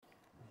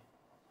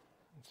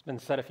It's been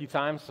said a few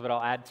times, but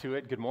I'll add to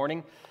it. Good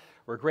morning.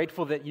 We're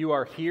grateful that you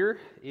are here.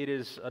 It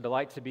is a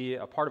delight to be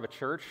a part of a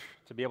church,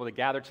 to be able to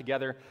gather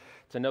together,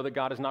 to know that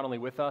God is not only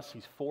with us,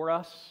 He's for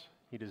us.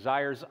 He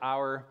desires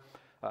our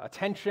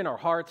attention, our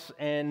hearts,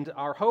 and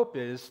our hope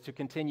is to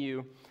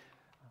continue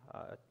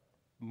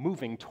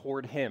moving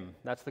toward Him.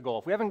 That's the goal.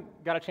 If we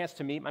haven't got a chance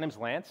to meet, my name's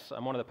Lance.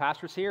 I'm one of the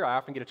pastors here. I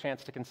often get a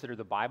chance to consider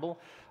the Bible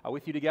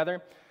with you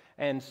together.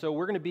 And so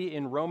we're going to be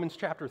in Romans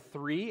chapter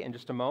 3 in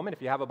just a moment.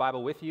 If you have a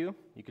Bible with you,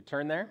 you could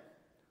turn there.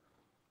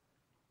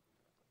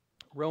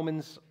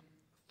 Romans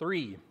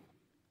 3.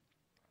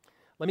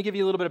 Let me give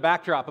you a little bit of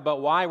backdrop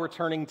about why we're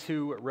turning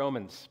to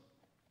Romans.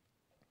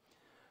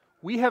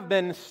 We have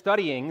been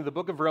studying the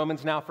book of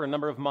Romans now for a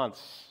number of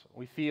months.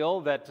 We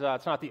feel that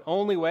it's not the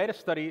only way to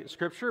study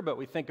Scripture, but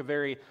we think a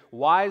very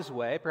wise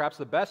way, perhaps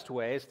the best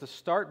way, is to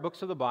start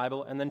books of the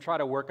Bible and then try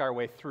to work our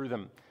way through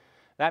them.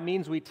 That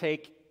means we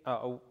take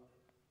a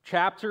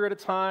chapter at a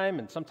time,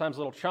 and sometimes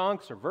little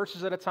chunks or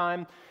verses at a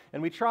time,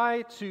 and we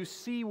try to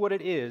see what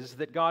it is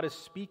that God is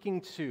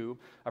speaking to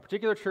a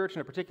particular church in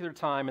a particular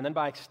time, and then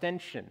by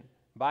extension,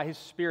 by His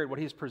Spirit, what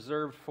He's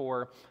preserved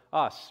for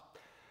us.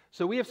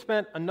 So we have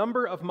spent a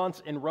number of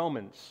months in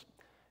Romans,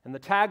 and the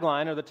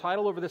tagline, or the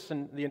title over this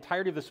and the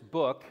entirety of this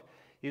book,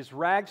 is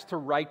Rags to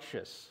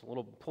Righteous, a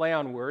little play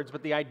on words,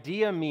 but the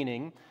idea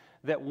meaning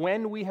that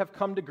when we have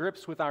come to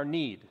grips with our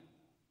need,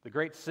 the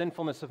great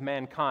sinfulness of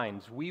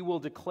mankind, we will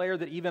declare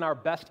that even our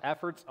best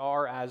efforts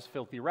are as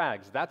filthy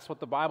rags. That's what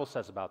the Bible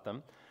says about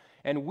them.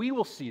 And we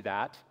will see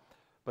that,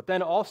 but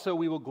then also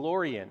we will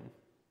glory in.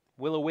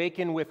 We'll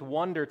awaken with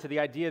wonder to the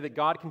idea that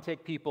God can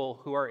take people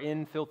who are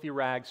in filthy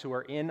rags, who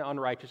are in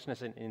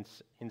unrighteousness and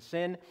in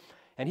sin,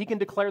 and He can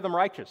declare them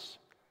righteous.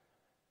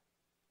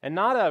 And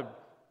not a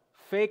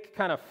fake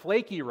kind of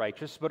flaky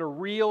righteous, but a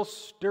real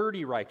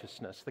sturdy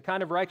righteousness, the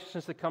kind of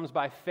righteousness that comes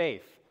by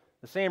faith.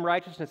 The same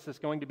righteousness that's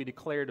going to be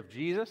declared of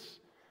Jesus,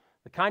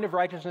 the kind of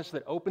righteousness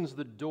that opens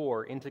the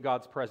door into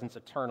God's presence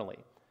eternally.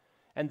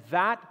 And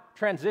that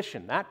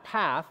transition, that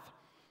path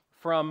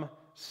from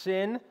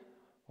sin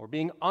or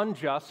being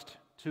unjust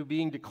to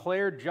being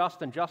declared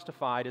just and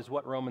justified is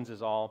what Romans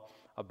is all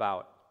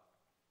about.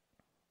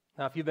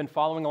 Now, if you've been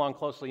following along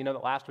closely, you know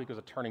that last week was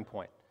a turning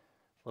point,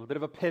 a little bit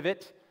of a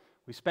pivot.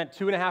 We spent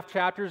 2.5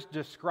 chapters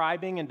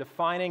describing and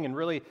defining and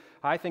really,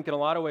 I think in a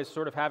lot of ways,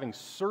 sort of having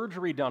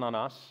surgery done on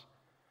us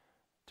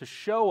to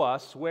show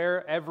us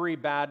where every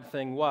bad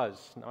thing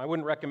was. Now, I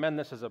wouldn't recommend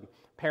this as a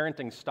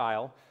parenting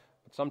style,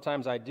 but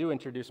sometimes I do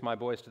introduce my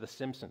boys to The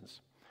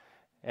Simpsons.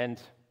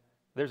 And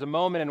there's a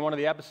moment in one of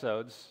the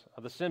episodes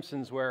of The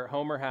Simpsons where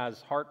Homer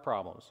has heart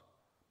problems.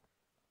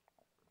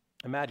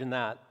 Imagine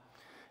that.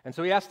 And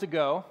so he has to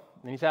go,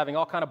 and he's having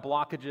all kind of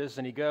blockages,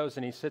 and he goes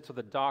and he sits with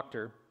a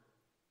doctor,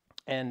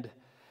 and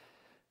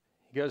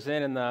he goes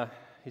in and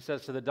he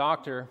says to the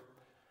doctor,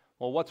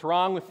 well, what's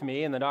wrong with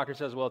me? And the doctor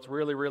says, well, it's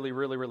really, really,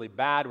 really, really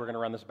bad. We're going to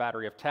run this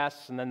battery of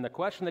tests. And then the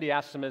question that he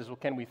asks him is, well,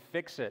 can we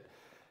fix it?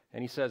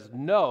 And he says,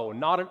 no,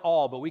 not at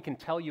all, but we can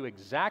tell you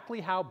exactly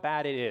how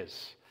bad it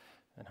is.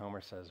 And Homer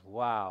says,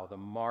 wow, the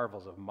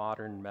marvels of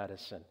modern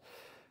medicine.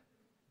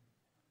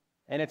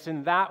 And it's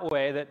in that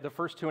way that the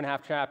first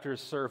 2.5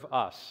 chapters serve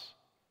us.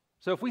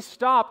 So if we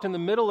stopped in the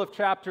middle of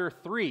chapter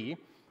 3,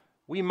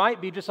 we might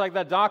be just like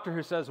that doctor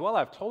who says, well,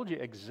 I've told you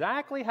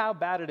exactly how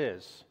bad it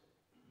is.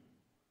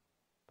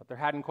 But there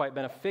hadn't quite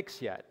been a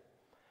fix yet.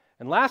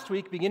 And last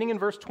week, beginning in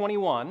verse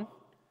 21,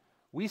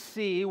 we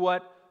see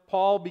what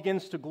Paul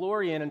begins to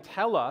glory in and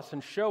tell us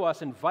and show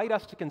us, invite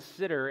us to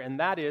consider, and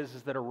that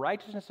is that a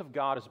righteousness of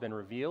God has been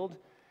revealed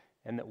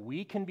and that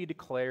we can be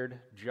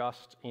declared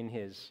just in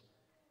His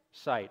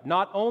sight.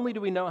 Not only do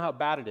we know how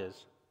bad it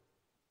is,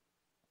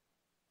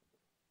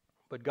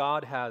 but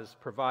God has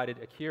provided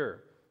a cure.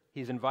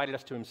 He's invited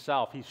us to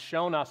Himself. He's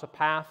shown us a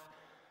path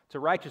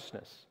to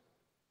righteousness.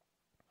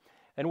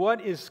 And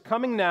what is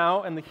coming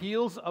now on the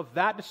heels of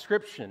that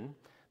description,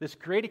 this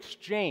great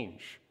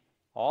exchange,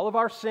 all of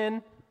our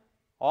sin,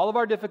 all of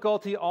our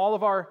difficulty, all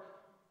of our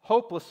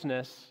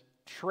hopelessness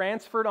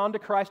transferred onto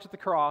Christ at the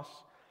cross,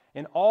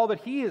 and all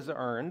that He has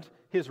earned,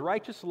 His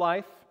righteous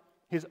life,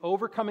 His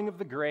overcoming of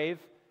the grave,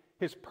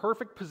 His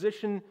perfect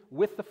position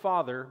with the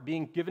Father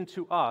being given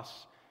to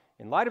us.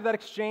 In light of that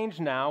exchange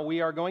now, we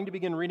are going to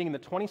begin reading in the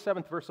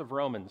 27th verse of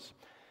Romans.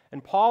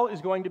 And Paul is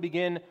going to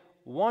begin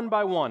one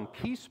by one,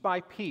 piece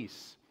by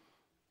piece,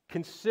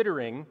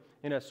 considering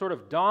in a sort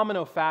of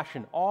domino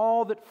fashion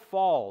all that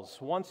falls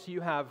once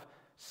you have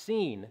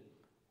seen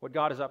what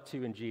God is up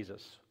to in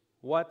Jesus.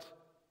 What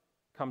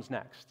comes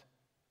next?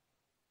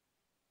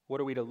 What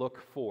are we to look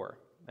for?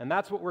 And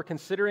that's what we're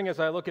considering as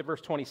I look at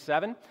verse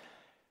 27.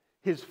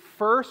 His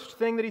first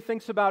thing that he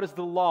thinks about is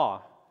the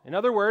law. In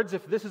other words,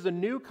 if this is a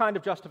new kind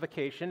of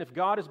justification, if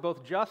God is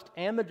both just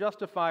and the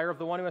justifier of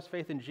the one who has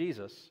faith in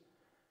Jesus,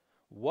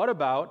 what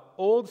about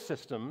old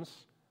systems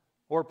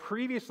or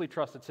previously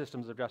trusted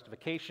systems of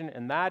justification?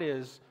 And that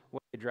is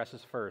what he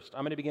addresses first.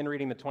 I'm going to begin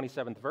reading the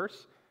 27th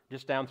verse,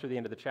 just down through the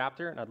end of the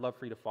chapter, and I'd love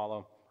for you to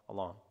follow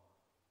along.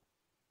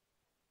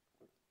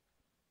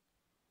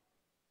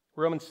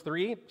 Romans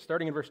 3,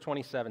 starting in verse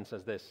 27,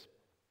 says this: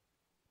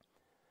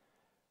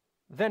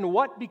 "Then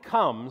what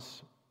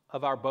becomes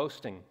of our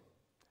boasting?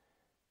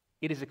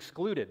 It is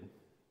excluded.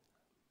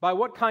 By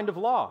what kind of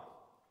law?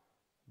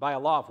 By a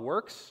law of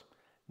works?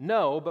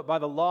 No, but by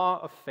the law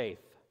of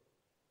faith.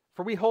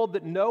 For we hold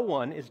that no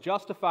one is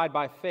justified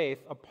by faith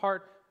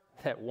apart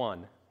that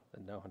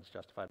no one is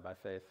justified by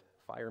faith.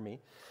 Fire me.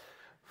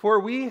 For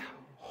we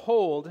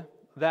hold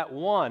that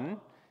one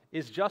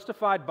is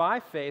justified by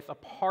faith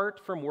apart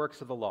from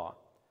works of the law.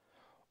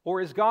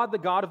 Or is God the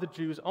God of the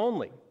Jews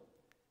only?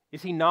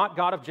 Is he not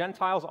God of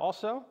Gentiles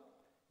also?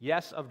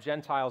 Yes, of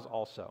Gentiles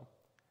also,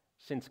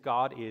 since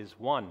God is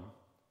one,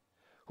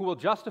 who will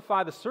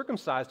justify the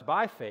circumcised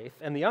by faith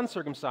and the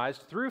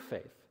uncircumcised through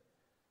faith.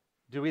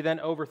 Do we then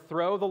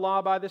overthrow the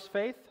law by this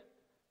faith?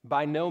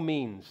 By no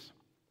means.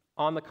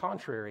 On the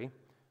contrary,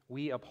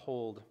 we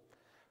uphold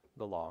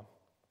the law."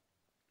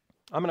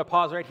 I'm going to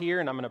pause right here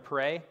and I'm going to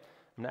pray.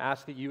 I'm going to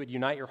ask that you would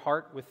unite your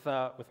heart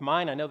with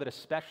mine. I know that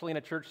especially in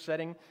a church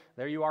setting,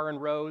 there you are in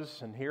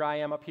rows, and here I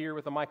am up here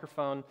with a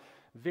microphone.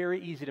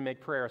 Very easy to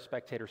make prayer a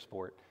spectator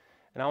sport.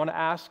 And I want to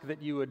ask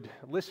that you would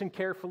listen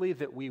carefully,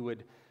 that we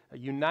would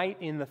unite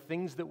in the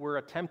things that we're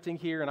attempting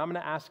here, and I'm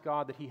going to ask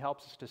God that he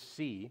helps us to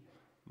see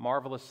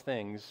marvelous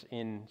things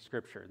in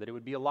Scripture, that it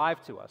would be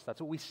alive to us. That's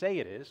what we say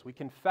it is. We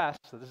confess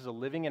that this is a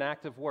living and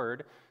active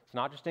word. It's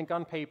not just ink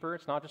on paper.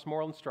 It's not just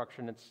moral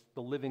instruction. It's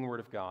the living word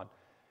of God.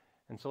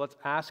 And so let's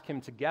ask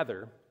him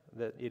together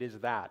that it is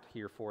that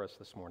here for us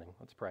this morning.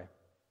 Let's pray.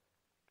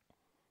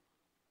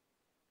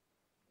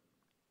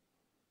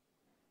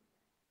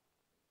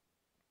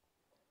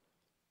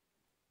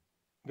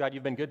 God,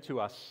 you've been good to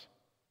us.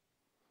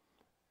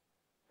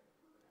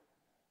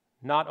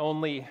 Not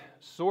only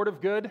sort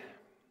of good,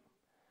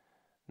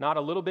 not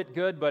a little bit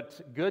good,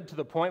 but good to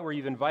the point where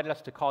you've invited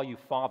us to call you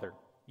Father.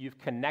 You've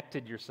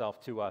connected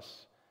yourself to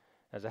us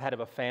as a head of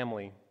a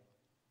family.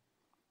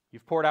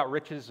 You've poured out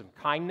riches of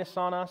kindness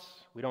on us.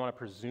 We don't want to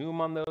presume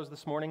on those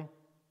this morning.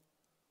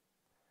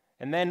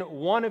 And then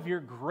one of your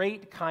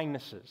great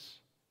kindnesses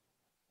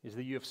is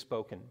that you have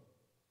spoken.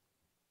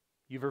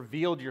 You've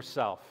revealed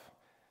yourself.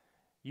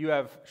 You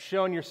have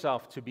shown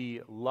yourself to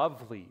be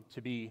lovely,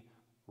 to be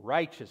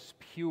righteous,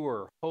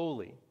 pure,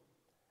 holy,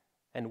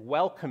 and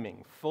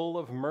welcoming, full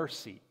of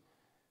mercy,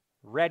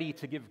 ready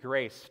to give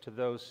grace to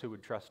those who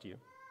would trust you.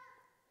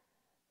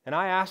 And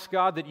I ask,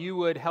 God, that you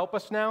would help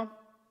us now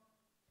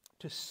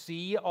to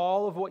see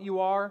all of what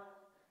you are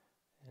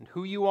and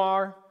who you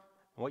are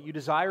and what you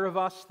desire of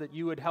us, that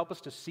you would help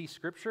us to see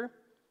Scripture,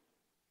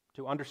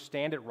 to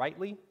understand it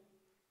rightly.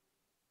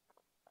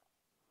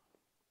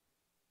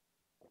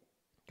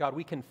 God,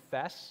 we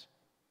confess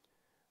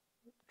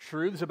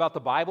truths about the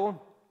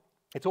Bible.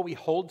 It's what we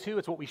hold to.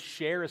 It's what we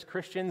share as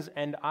Christians.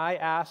 And I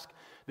ask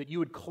that you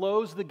would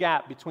close the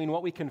gap between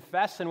what we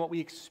confess and what we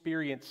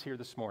experience here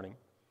this morning.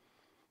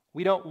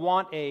 We don't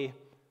want a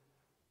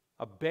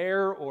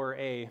bare or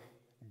a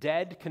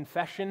dead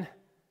confession,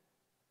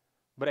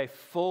 but a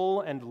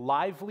full and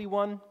lively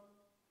one.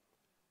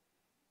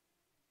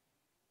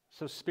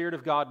 So, Spirit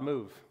of God,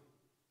 move.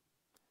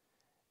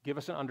 Give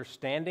us an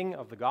understanding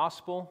of the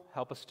gospel.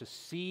 Help us to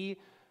see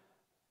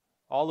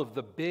all of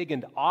the big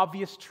and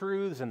obvious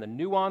truths and the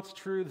nuanced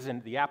truths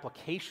and the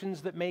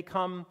applications that may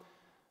come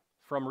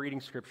from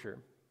reading Scripture.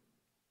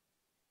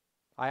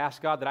 I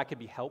ask, God, that I could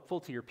be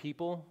helpful to your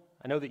people.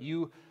 I know that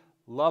you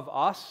love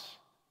us.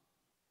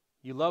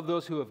 You love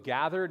those who have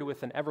gathered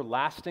with an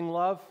everlasting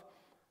love.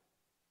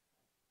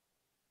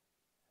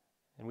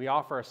 And we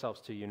offer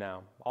ourselves to you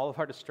now. All of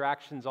our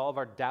distractions, all of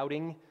our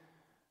doubting,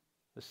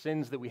 the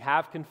sins that we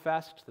have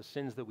confessed, the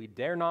sins that we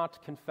dare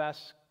not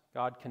confess,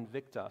 God,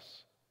 convict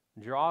us.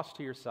 Draw us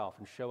to yourself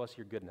and show us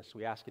your goodness.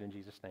 We ask it in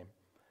Jesus' name.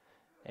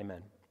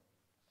 Amen.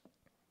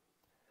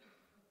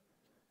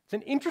 It's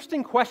an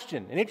interesting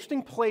question, an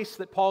interesting place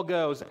that Paul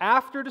goes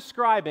after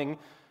describing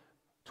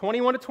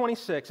 21 to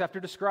 26, after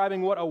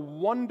describing what a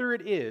wonder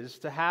it is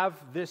to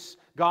have this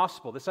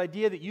gospel, this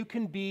idea that you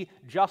can be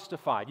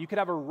justified. You could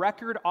have a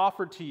record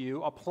offered to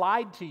you,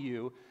 applied to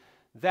you,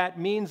 that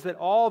means that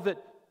all that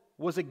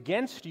was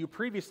against you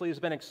previously has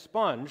been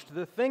expunged.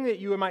 The thing that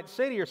you might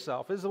say to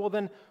yourself is, well,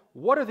 then,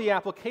 what are the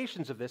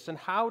applications of this and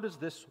how does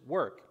this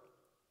work?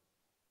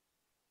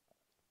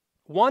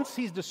 Once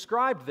he's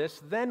described this,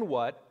 then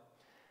what?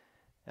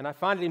 And I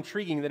find it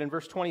intriguing that in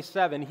verse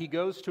 27, he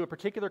goes to a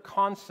particular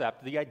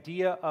concept, the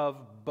idea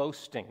of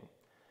boasting.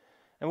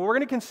 And what we're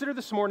going to consider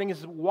this morning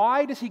is,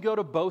 why does he go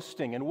to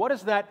boasting? And what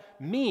does that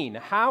mean?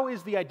 How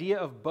is the idea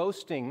of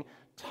boasting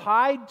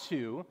tied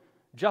to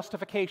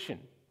justification?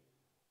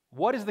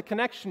 What is the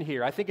connection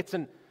here? I think it's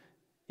in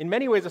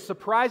many ways a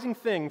surprising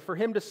thing for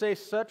him to say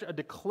such a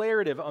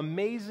declarative,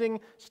 amazing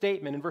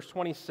statement in verse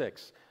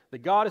 26,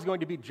 that God is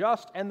going to be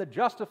just and the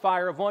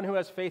justifier of one who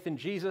has faith in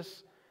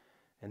Jesus.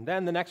 And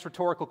then the next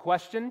rhetorical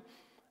question,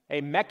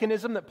 a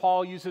mechanism that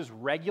Paul uses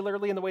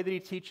regularly in the way that he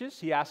teaches.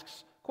 He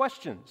asks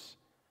questions.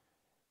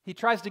 He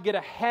tries to get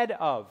ahead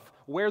of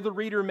where the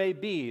reader may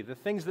be, the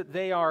things that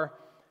they are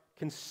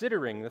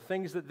considering, the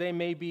things that they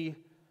may be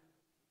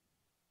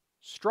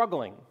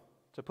struggling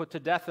to put to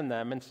death in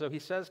them. And so he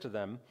says to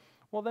them,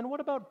 well, then what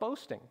about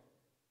boasting?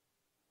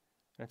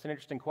 And it's an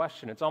interesting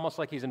question. It's almost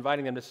like he's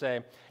inviting them to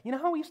say, you know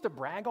how we used to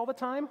brag all the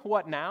time?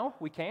 What now?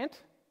 We can't?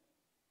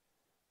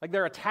 Like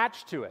they're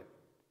attached to it.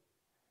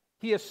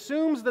 He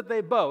assumes that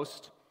they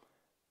boast,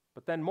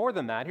 but then more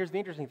than that, here's the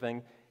interesting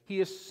thing. He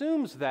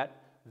assumes that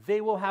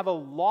they will have a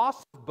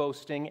loss of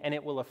boasting and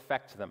it will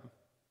affect them.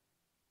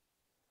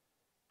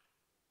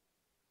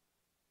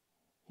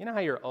 You know how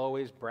you're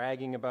always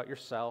bragging about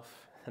yourself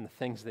and the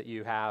things that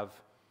you have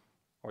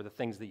or the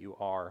things that you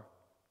are?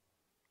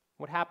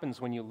 What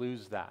happens when you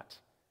lose that?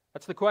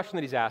 That's the question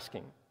that he's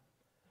asking.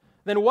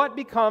 Then what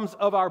becomes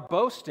of our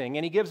boasting?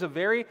 And he gives a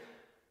very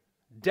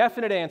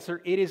definite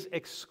answer. It is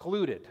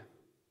excluded.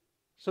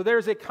 So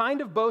there's a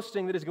kind of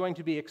boasting that is going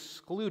to be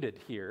excluded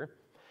here.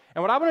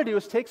 And what I want to do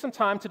is take some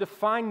time to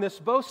define this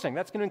boasting.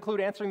 That's going to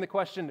include answering the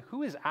question,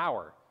 who is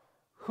our?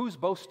 Who's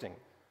boasting?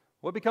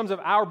 What becomes of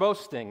our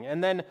boasting?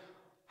 And then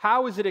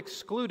how is it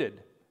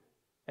excluded?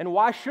 And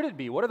why should it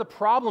be? What are the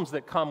problems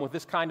that come with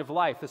this kind of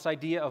life, this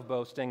idea of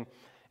boasting?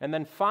 And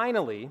then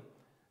finally,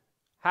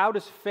 how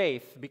does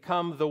faith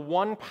become the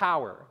one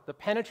power, the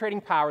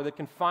penetrating power that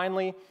can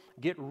finally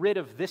get rid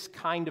of this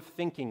kind of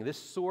thinking, this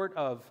sort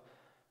of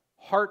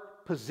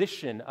heart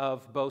position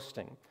of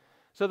boasting?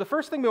 So the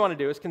first thing we want to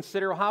do is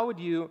consider, how would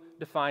you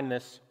define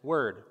this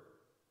word?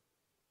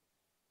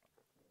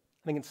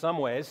 I think in some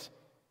ways,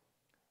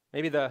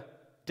 maybe the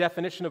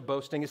definition of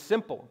boasting is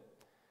simple.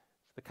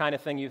 It's the kind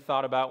of thing you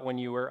thought about when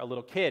you were a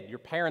little kid. Your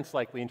parents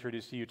likely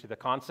introduced you to the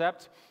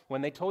concept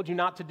when they told you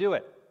not to do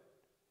it.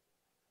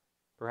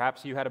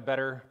 Perhaps you had a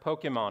better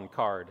Pokemon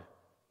card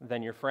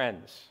than your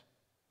friends.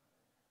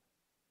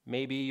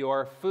 Maybe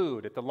your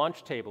food at the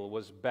lunch table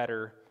was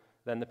better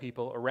than the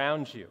people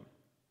around you.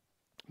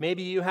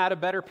 Maybe you had a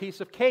better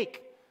piece of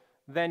cake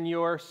than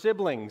your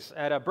siblings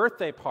at a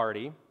birthday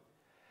party.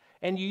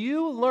 And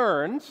you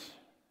learned,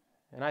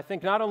 and I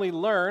think not only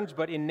learned,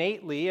 but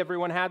innately,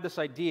 everyone had this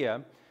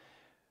idea,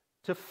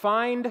 to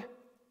find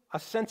a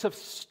sense of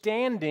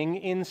standing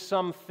in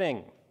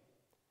something.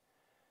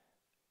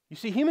 You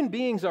see, human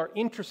beings are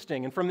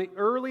interesting, and from the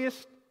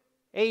earliest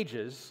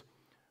ages,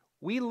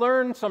 we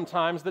learn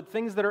sometimes that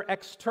things that are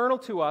external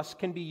to us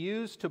can be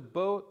used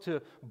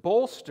to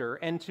bolster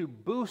and to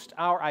boost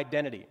our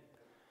identity.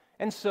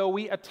 And so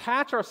we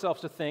attach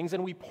ourselves to things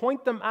and we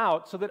point them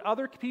out so that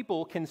other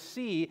people can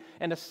see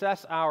and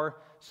assess our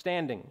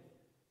standing.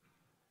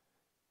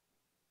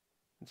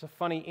 It's a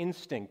funny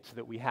instinct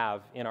that we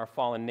have in our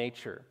fallen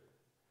nature.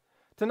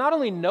 To not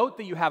only note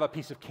that you have a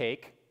piece of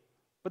cake,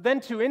 but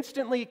then to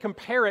instantly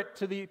compare it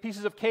to the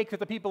pieces of cake that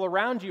the people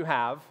around you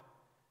have,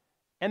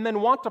 and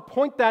then want to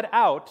point that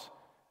out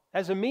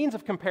as a means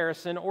of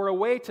comparison or a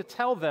way to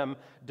tell them,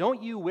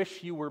 don't you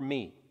wish you were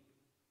me?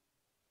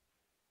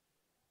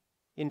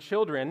 In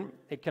children,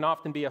 it can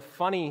often be a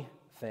funny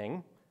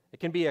thing. It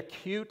can be a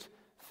cute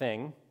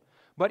thing.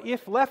 But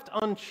if left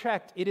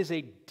unchecked, it is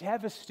a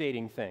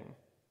devastating thing.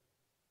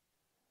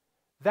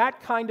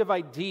 That kind of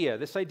idea,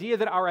 this idea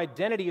that our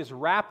identity is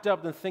wrapped up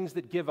in the things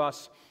that give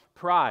us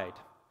pride.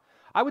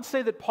 I would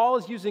say that Paul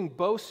is using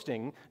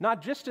boasting,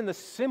 not just in the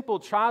simple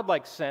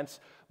childlike sense,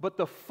 but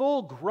the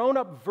full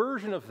grown-up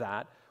version of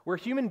that, where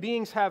human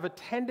beings have a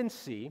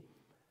tendency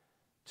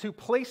to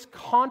place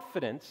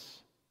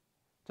confidence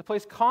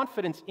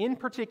in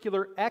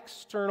particular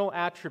external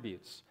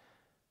attributes,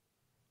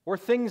 or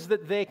things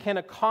that they can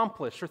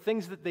accomplish, or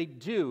things that they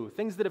do,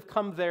 things that have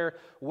come their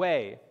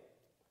way.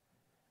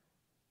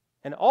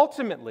 And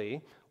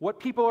ultimately, what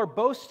people are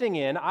boasting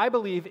in, I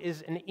believe,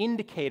 is an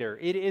indicator.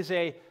 It is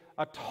a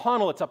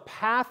tunnel, it's a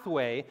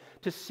pathway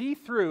to see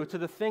through to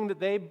the thing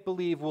that they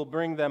believe will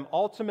bring them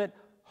ultimate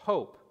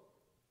hope,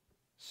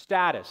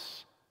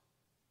 status,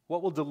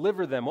 what will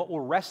deliver them, what will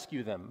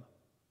rescue them.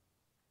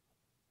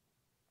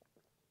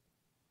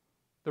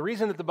 The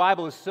reason that the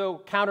Bible is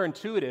so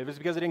counterintuitive is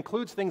because it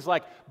includes things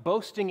like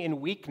boasting in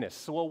weakness.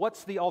 So, well,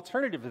 what's the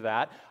alternative to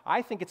that?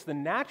 I think it's the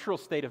natural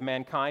state of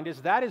mankind,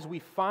 is we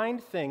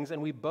find things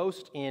and we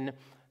boast in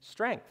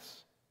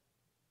strengths.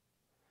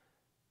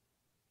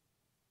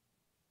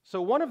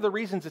 So one of the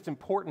reasons it's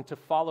important to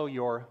follow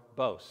your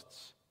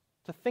boasts,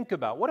 to think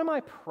about, what am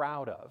I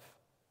proud of?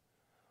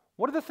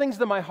 What are the things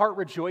that my heart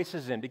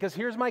rejoices in? Because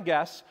here's my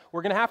guess,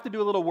 we're going to have to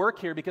do a little work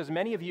here because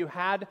many of you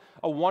had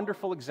a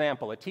wonderful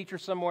example, a teacher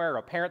somewhere, or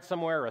a parent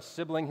somewhere, or a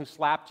sibling who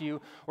slapped you,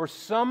 or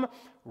some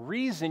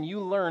reason you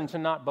learned to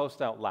not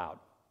boast out loud.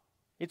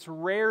 It's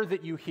rare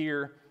that you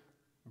hear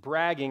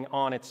bragging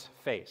on its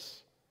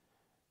face.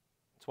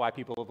 It's why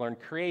people have learned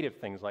creative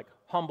things like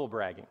humble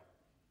bragging.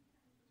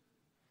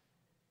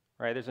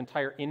 Right? There's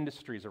entire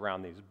industries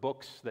around these,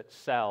 books that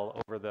sell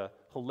over the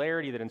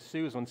hilarity that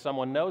ensues when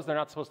someone knows they're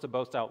not supposed to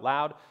boast out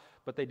loud,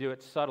 but they do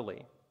it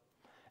subtly.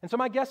 And so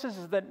my guess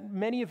is that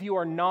many of you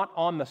are not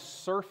on the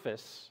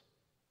surface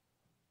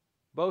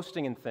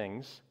boasting in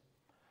things,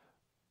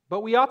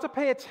 but we ought to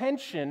pay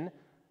attention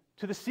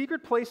to the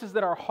secret places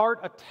that our heart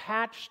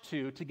attached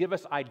to give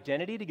us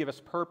identity, to give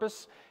us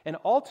purpose, and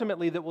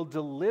ultimately that will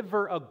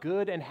deliver a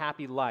good and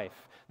happy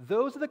life.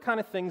 Those are the kind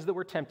of things that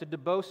we're tempted to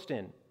boast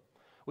in.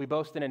 We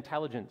boast in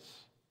intelligence.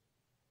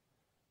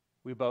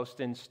 We boast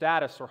in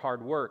status or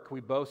hard work. We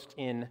boast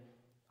in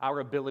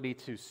our ability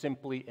to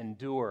simply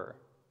endure.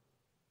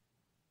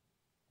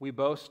 We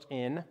boast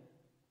in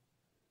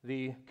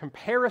the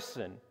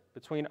comparison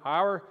between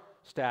our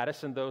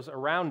status and those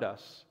around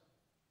us.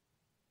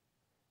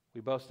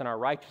 We boast in our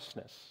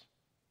righteousness,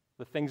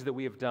 the things that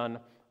we have done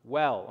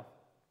well.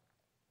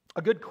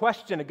 A good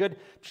question, a good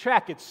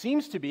check, it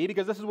seems to be,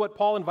 because this is what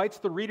Paul invites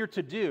the reader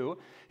to do.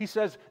 He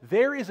says,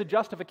 there is a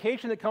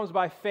justification that comes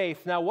by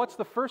faith. Now, what's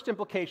the first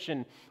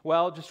implication?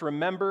 Well, just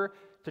remember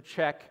to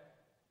check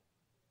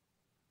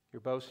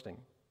your boasting.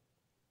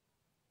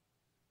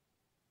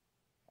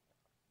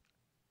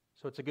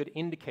 So it's a good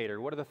indicator.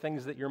 What are the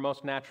things that you're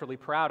most naturally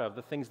proud of?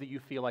 The things that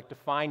you feel like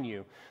define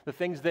you? The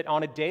things that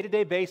on a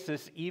day-to-day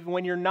basis, even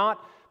when you're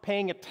not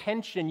paying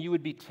attention, you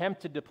would be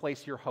tempted to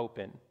place your hope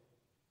in.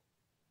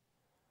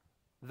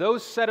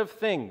 Those set of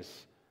things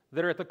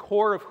that are at the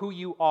core of who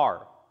you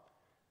are.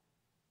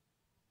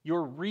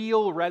 Your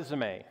real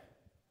resume.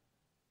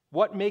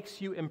 What makes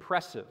you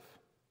impressive?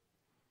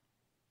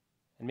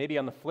 And maybe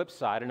on the flip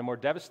side, in a more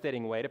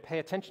devastating way, to pay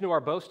attention to our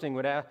boasting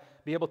would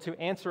be able to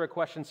answer a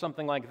question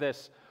something like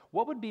this.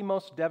 What would be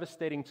most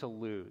devastating to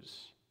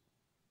lose?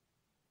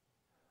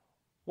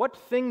 What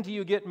thing do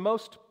you get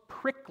most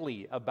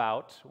prickly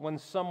about when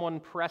someone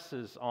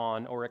presses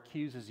on or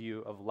accuses you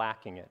of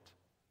lacking it?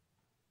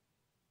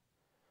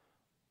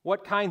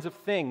 What kinds of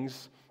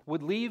things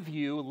would leave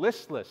you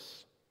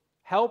listless,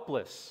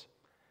 helpless,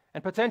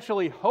 and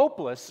potentially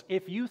hopeless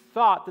if you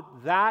thought that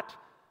that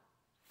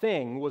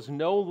thing was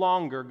no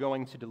longer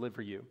going to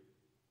deliver you?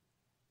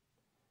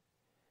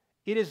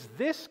 It is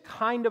this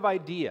kind of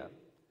idea.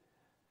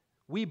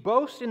 We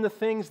boast in the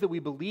things that we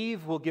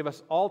believe will give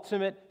us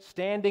ultimate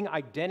standing,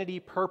 identity,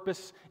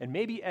 purpose, and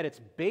maybe at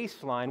its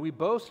baseline, we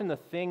boast in the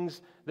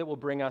things that will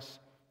bring us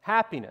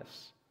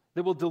happiness,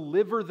 that will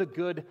deliver the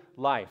good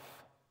life.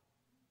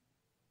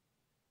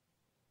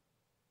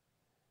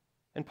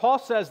 And Paul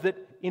says that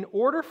in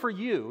order for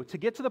you to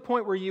get to the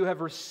point where you have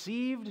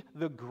received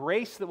the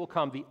grace that will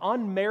come, the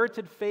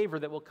unmerited favor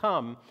that will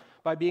come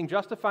by being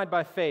justified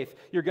by faith,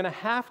 you're going to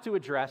have to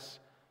address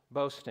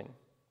boasting.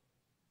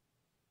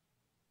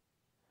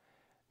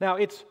 Now,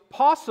 it's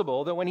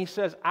possible that when he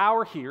says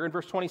our here in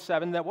verse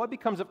 27, that what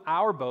becomes of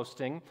our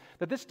boasting,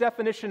 that this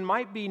definition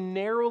might be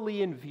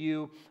narrowly in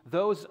view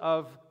those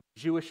of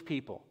Jewish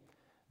people.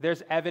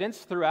 There's evidence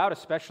throughout,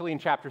 especially in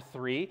chapter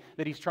 3,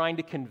 that he's trying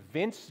to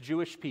convince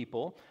Jewish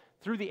people,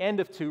 through the end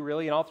of 2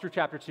 really, and all through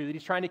chapter 2, that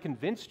he's trying to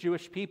convince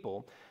Jewish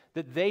people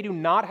that they do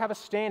not have a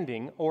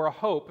standing or a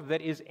hope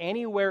that is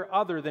anywhere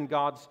other than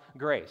God's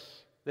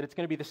grace, that it's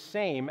going to be the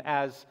same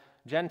as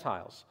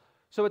Gentiles.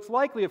 So it's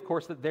likely, of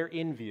course, that they're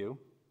in view.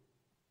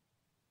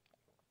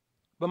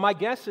 But my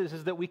guess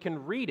is that we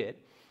can read it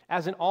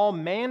as an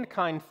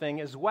all-mankind thing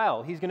as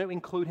well. He's going to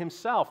include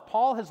himself.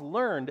 Paul has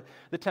learned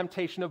the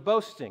temptation of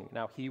boasting.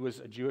 Now, he was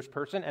a Jewish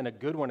person and a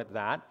good one at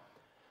that.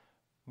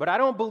 But I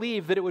don't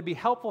believe that it would be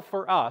helpful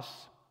for us.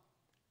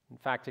 In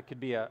fact, it could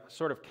be a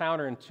sort of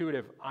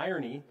counterintuitive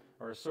irony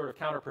or a sort of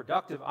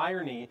counterproductive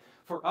irony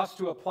for us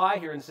to apply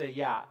here and say,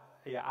 yeah,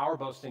 our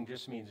boasting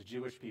just means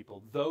Jewish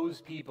people,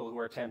 those people who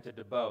are tempted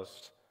to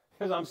boast.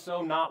 Because I'm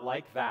so not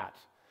like that.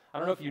 I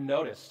don't know if you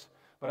noticed,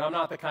 but I'm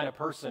not the kind of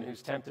person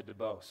who's tempted to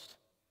boast.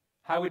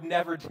 I would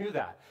never do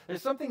that.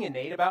 There's something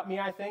innate about me,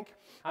 I think.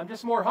 I'm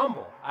just more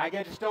humble.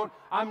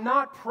 I'm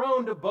not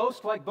prone to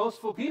boast like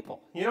boastful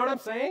people. You know what I'm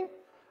saying?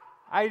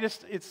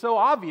 It's so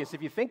obvious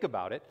if you think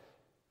about it.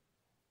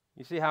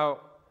 You see how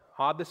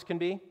odd this can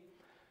be?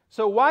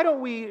 So why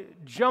don't we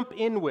jump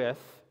in with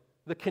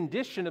the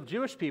condition of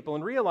Jewish people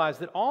and realize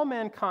that all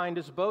mankind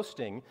is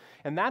boasting,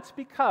 and that's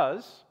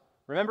because,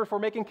 remember, if we're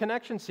making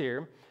connections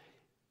here,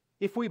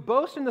 if we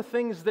boast in the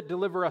things that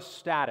deliver us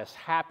status,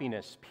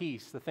 happiness,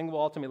 peace, the thing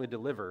we'll ultimately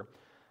deliver,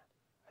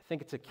 I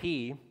think it's a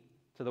key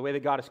to the way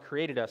that God has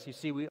created us. You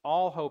see, we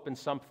all hope in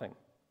something.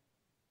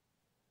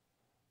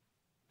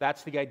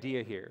 That's the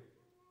idea here.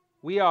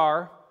 We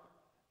are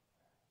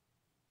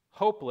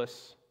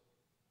hopeless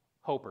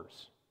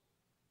hopers.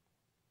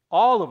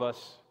 All of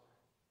us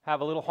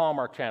have a little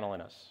Hallmark Channel in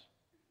us.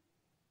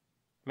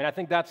 I mean, I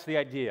think that's the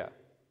idea.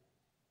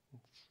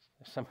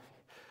 Some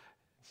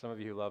of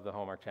you who love the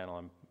Hallmark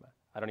Channel,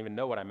 I don't even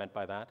know what I meant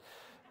by that,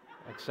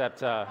 except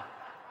that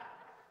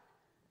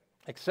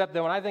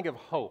when I think of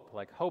hope,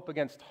 like hope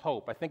against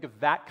hope, I think of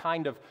that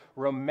kind of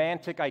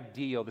romantic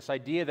ideal, this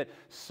idea that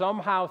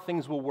somehow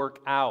things will work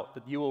out,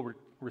 that you will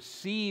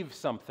receive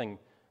something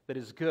that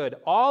is good.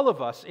 All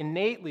of us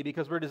innately,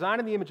 because we're designed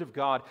in the image of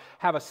God,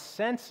 have a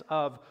sense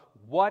of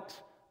what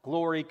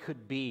glory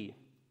could be.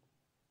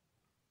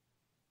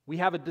 We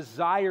have a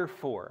desire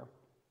for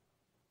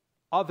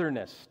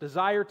otherness,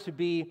 desire to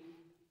be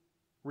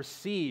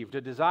received,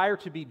 a desire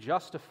to be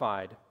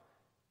justified.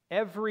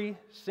 Every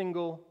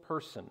single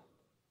person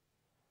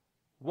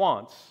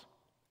wants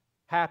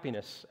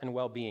happiness, and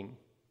well-being.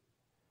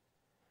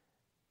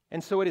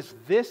 And so it is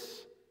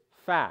this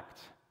fact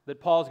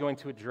that Paul is going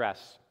to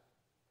address.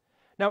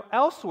 Now,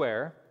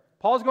 elsewhere,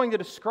 Paul is going to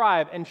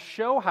describe and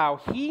show how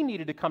he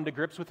needed to come to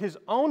grips with his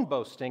own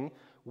boasting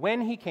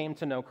when he came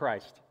to know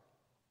Christ.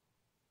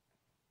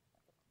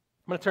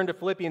 I'm going to turn to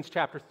Philippians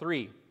chapter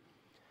 3.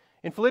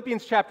 In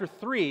Philippians chapter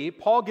 3,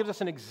 Paul gives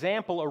us an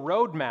example, a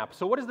roadmap.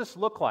 So what does this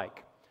look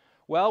like?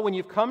 Well, when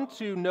you've come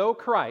to know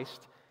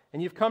Christ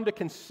and you've come to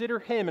consider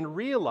him and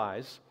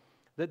realize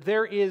that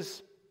there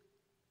is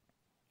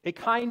a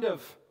kind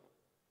of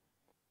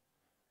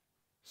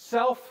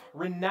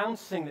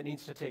self-renouncing that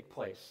needs to take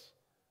place.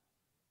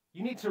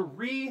 You need to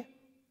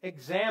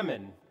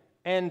re-examine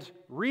and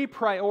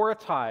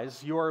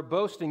reprioritize your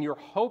boasting, your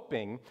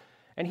hoping,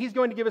 and he's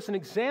going to give us an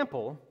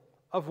example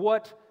of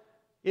what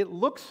it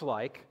looks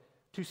like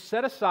to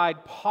set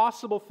aside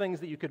possible things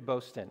that you could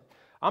boast in.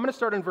 I'm going to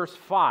start in verse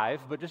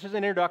 5, but just as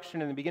an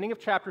introduction, in the beginning of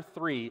chapter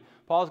 3,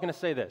 Paul is going to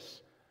say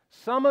this.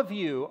 Some of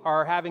you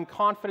are having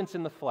confidence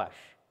in the flesh.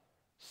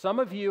 Some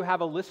of you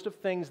have a list of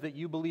things that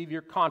you believe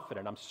you're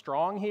confident. I'm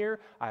strong here.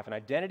 I have an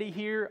identity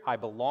here. I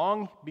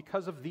belong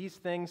because of these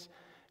things.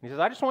 And he says,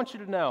 I just want you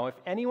to know, if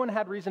anyone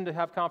had reason to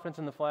have confidence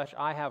in the flesh,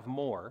 I have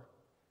more,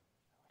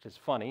 which is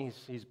funny.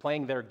 He's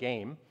playing their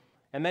game.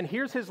 And then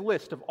here's his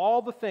list of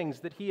all the things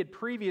that he had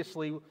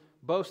previously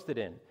boasted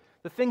in,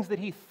 the things that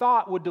he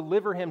thought would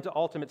deliver him to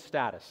ultimate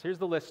status. Here's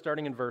the list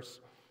starting in verse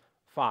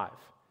 5.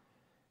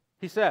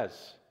 He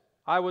says,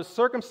 I was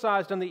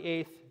circumcised on the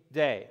 8th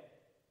day,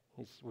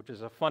 which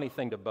is a funny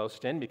thing to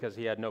boast in because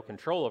he had no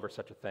control over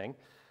such a thing.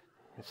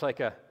 It's like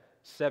a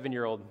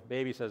 7-year-old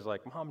baby says,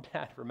 like, Mom,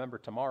 Dad, remember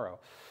tomorrow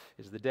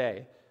is the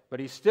day. But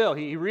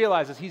he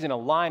realizes he's in a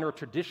line or a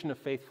tradition of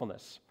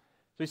faithfulness.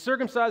 So he's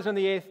circumcised on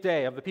the 8th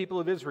day of the people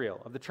of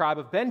Israel, of the tribe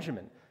of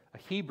Benjamin, a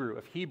Hebrew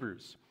of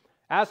Hebrews.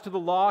 As to the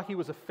law, he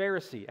was a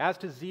Pharisee. As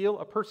to zeal,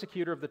 a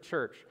persecutor of the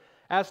church.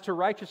 As to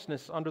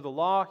righteousness under the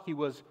law, he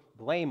was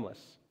blameless.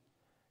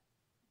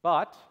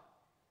 But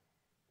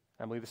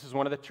I believe this is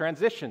one of the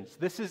transitions.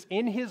 This is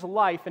in his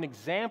life an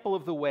example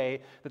of the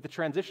way that the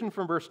transition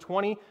from verse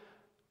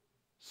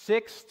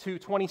 26 to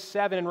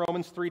 27 in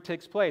Romans 3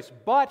 takes place.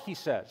 But, he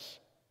says,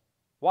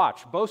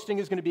 watch, boasting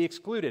is going to be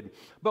excluded.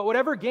 But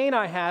whatever gain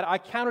I had, I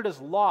counted as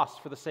loss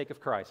for the sake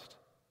of Christ.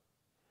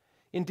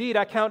 Indeed,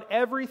 I count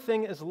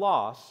everything as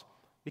loss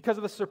because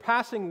of the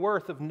surpassing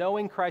worth of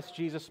knowing Christ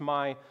Jesus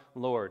my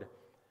Lord.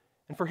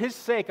 And for his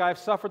sake I have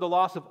suffered the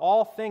loss of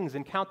all things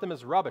and count them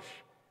as rubbish,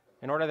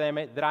 in order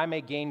that I may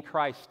gain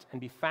Christ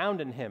and be found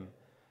in him,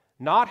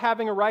 not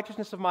having a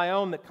righteousness of my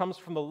own that comes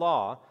from the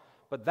law,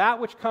 but that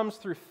which comes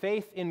through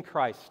faith in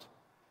Christ,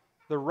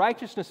 the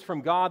righteousness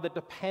from God that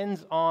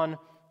depends on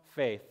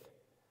faith,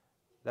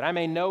 that I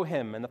may know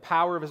him and the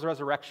power of his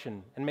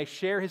resurrection, and may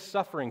share his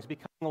sufferings,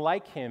 becoming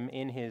like him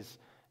in his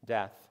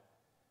death,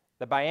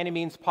 that by any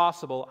means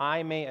possible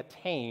I may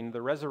attain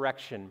the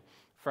resurrection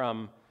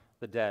from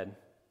the dead.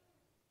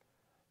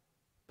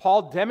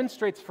 Paul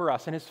demonstrates for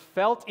us and has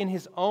felt in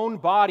his own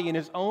body, in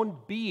his own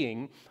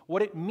being,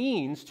 what it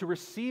means to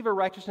receive a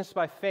righteousness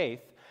by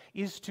faith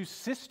is to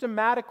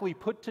systematically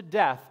put to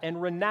death and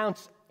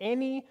renounce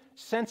any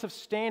sense of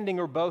standing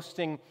or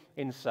boasting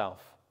in self.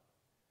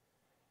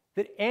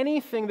 That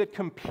anything that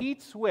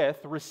competes with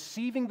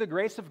receiving the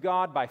grace of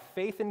God by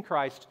faith in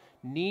Christ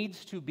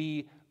needs to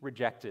be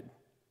rejected.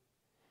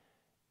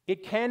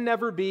 It can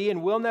never be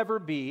and will never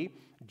be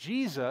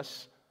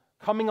Jesus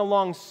coming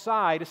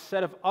alongside a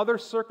set of other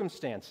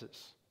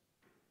circumstances.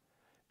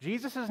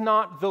 Jesus is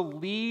not the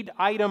lead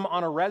item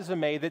on a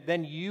resume that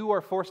then you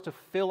are forced to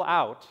fill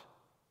out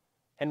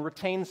and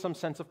retain some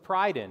sense of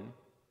pride in.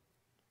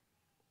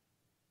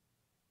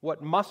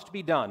 What must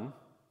be done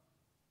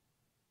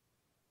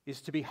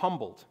is to be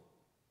humbled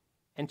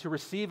and to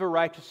receive a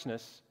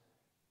righteousness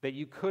that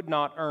you could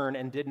not earn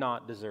and did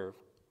not deserve.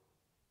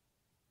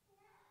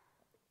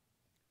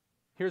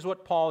 Here's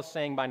what Paul is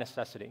saying by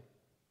necessity.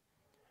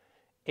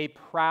 A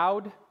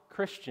proud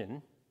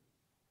Christian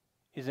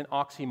is an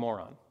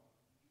oxymoron.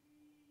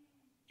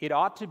 It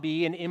ought to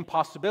be an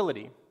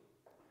impossibility.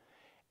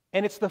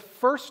 And it's the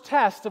first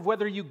test of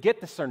whether you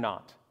get this or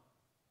not.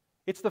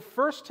 It's the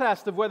first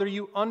test of whether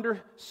you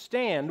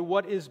understand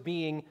what is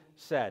being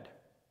said.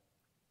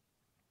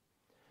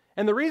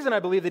 And the reason I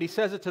believe that he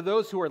says it to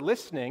those who are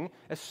listening,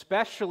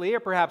 especially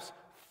or perhaps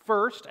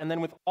first and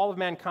then with all of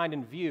mankind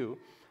in view,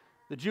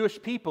 the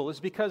Jewish people, is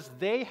because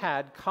they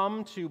had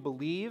come to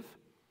believe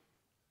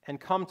and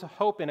come to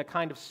hope in a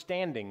kind of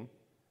standing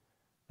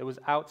that was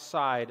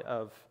outside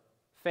of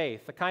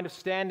faith, a kind of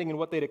standing in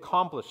what they'd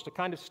accomplished, a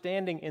kind of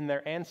standing in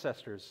their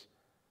ancestors,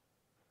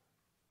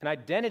 an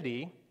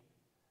identity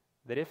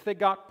that if they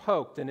got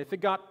poked and if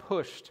it got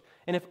pushed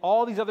and if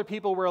all these other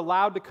people were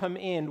allowed to come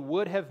in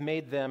would have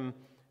made them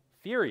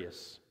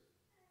furious.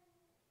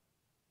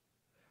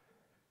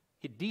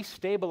 It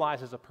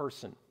destabilizes a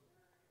person.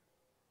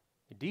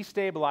 It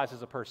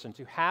destabilizes a person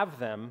to have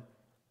them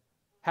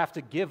have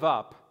to give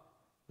up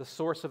the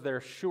source of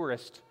their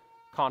surest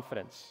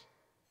confidence.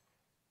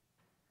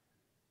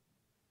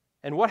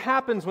 And what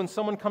happens when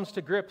someone comes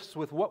to grips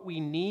with what we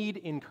need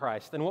in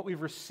Christ and what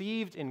we've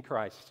received in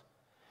Christ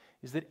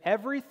is that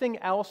everything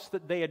else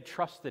that they had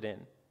trusted in,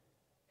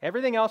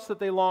 everything else that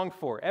they longed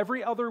for,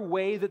 every other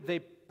way that they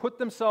put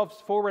themselves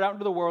forward out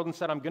into the world and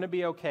said, I'm going to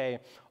be okay,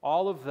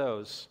 all of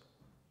those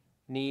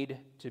need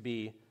to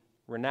be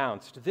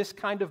renounced. This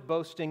kind of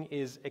boasting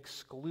is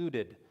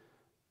excluded,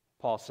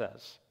 Paul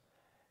says.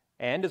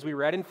 And as we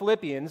read in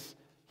Philippians,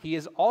 he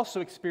has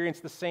also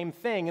experienced the same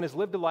thing and has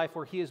lived a life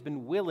where he has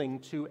been willing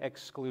to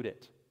exclude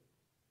it.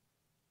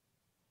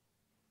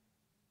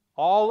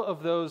 All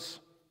of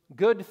those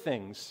good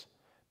things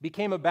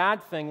became a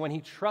bad thing when he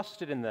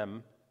trusted in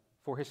them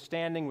for his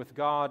standing with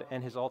God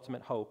and his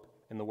ultimate hope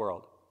in the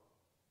world.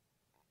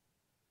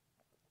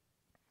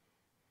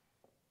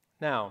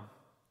 Now,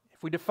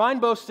 if we define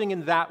boasting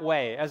in that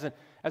way, as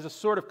a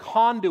sort of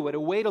conduit, a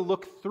way to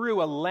look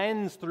through, a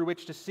lens through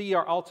which to see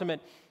our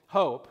ultimate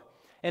hope,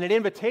 and an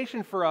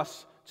invitation for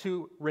us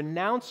to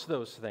renounce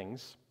those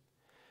things,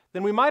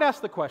 then we might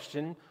ask the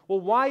question, well,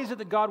 why is it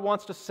that God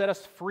wants to set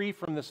us free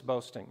from this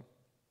boasting?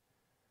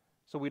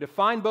 So we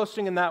define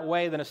boasting in that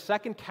way. Then a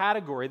second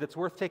category that's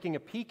worth taking a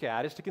peek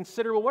at is to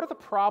consider, well, what are the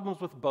problems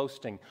with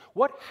boasting?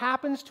 What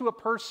happens to a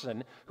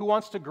person who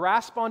wants to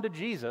grasp onto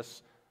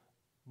Jesus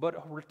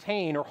but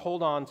retain or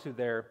hold on to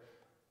their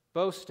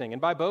boasting?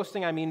 And by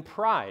boasting, I mean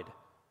pride.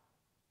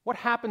 What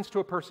happens to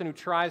a person who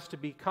tries to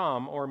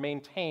become or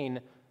maintain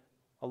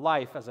a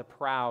life as a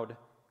proud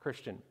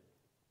Christian?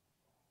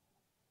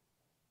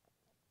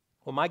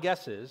 Well, my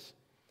guess is,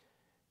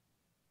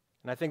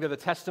 and I think that the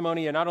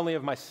testimony not only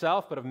of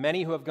myself, but of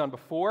many who have gone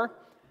before,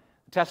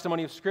 the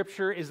testimony of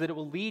Scripture is that it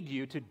will lead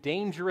you to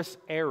dangerous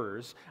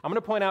errors. I'm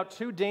going to point out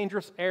two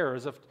dangerous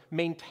errors of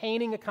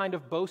maintaining a kind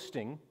of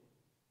boasting,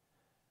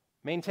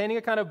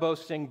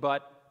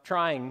 but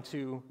trying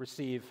to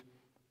receive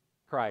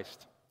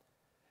Christ.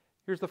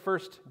 Here's the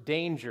first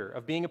danger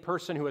of being a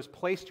person who has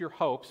placed your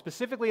hope,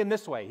 specifically in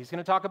this way. He's going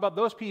to talk about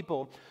those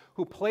people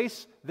who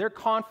place their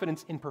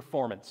confidence in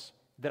performance,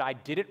 that I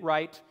did it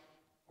right,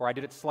 or I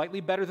did it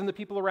slightly better than the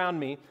people around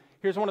me.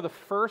 Here's one of the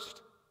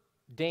first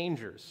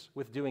dangers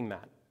with doing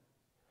that.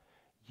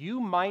 You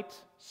might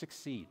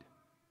succeed.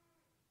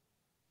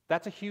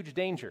 That's a huge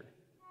danger.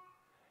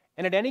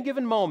 And at any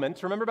given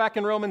moment, remember back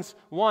in Romans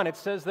 1, it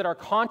says that our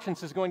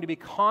conscience is going to be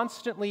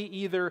constantly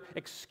either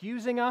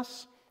excusing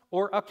us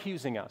or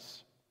accusing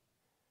us.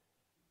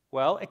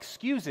 Well,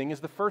 excusing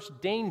is the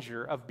first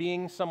danger of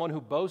being someone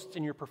who boasts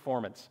in your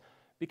performance,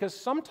 because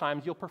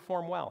sometimes you'll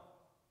perform well.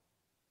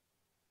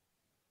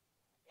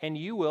 And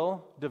you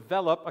will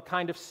develop a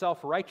kind of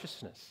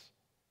self-righteousness,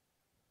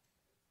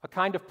 a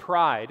kind of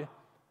pride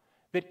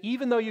that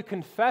even though you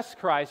confess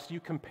Christ, you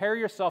compare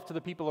yourself to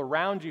the people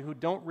around you who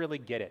don't really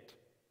get it,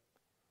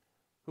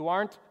 who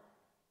aren't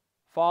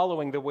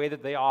following the way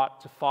that they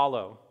ought to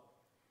follow.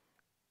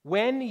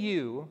 When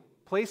you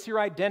place your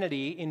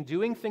identity in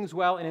doing things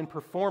well and in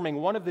performing,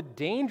 one of the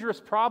dangerous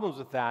problems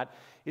with that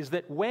is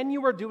that when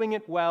you are doing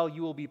it well,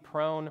 you will be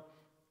prone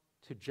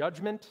to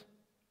judgment,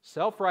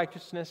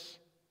 self-righteousness,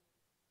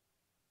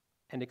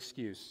 and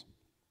excuse.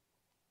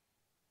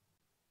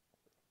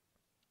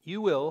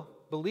 You will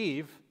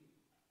believe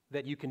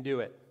that you can do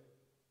it.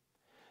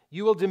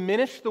 You will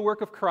diminish the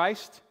work of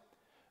Christ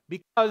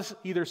because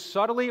either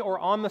subtly or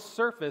on the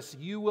surface,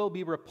 you will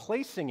be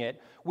replacing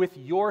it with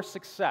your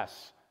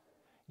success.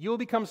 You will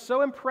become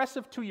so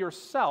impressive to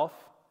yourself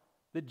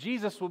that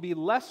Jesus will be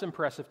less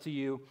impressive to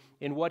you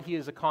in what he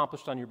has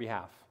accomplished on your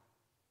behalf.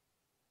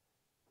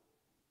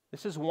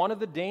 This is one of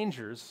the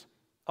dangers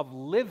of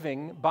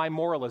living by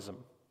moralism.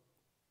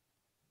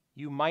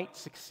 You might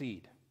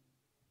succeed.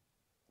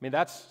 I mean,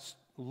 that's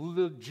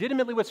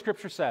legitimately what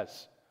Scripture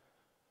says.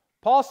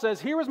 Paul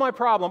says, here was my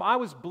problem. I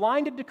was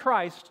blinded to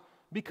Christ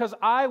because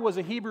I was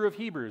a Hebrew of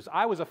Hebrews.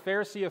 I was a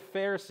Pharisee of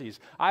Pharisees.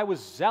 I was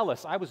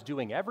zealous. I was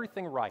doing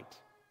everything right.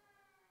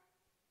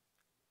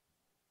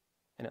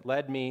 And it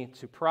led me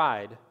to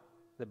pride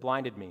that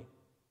blinded me.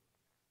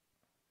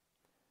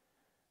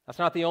 That's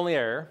not the only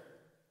error.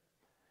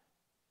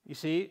 You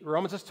see,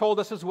 Romans has told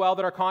us as well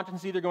that our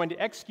conscience is either going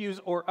to excuse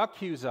or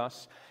accuse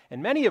us.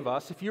 And many of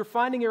us, if you're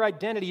finding your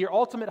identity, your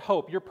ultimate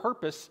hope, your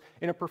purpose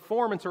in a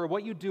performance or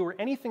what you do or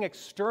anything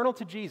external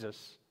to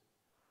Jesus,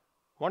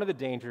 one of the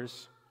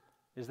dangers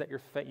is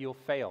that you'll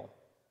fail.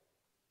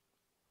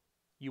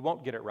 You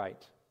won't get it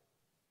right.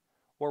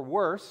 Or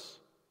worse,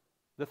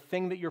 the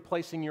thing that you're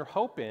placing your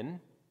hope in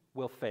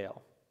will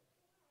fail.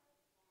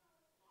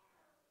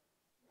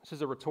 This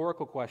is a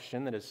rhetorical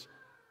question that is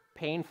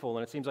painful,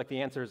 and it seems like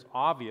the answer is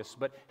obvious,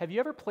 but have you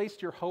ever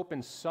placed your hope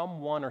in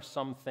someone or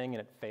something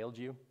and it failed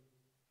you?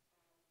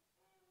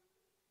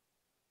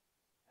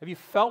 Have you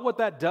felt what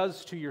that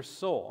does to your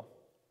soul?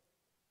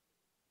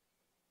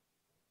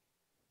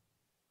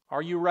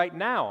 Are you right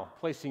now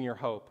placing your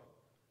hope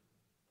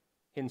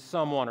in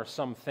someone or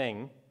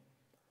something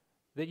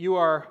that you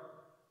are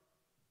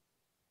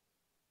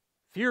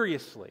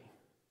furiously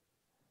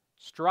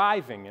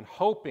striving and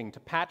hoping to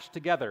patch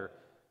together,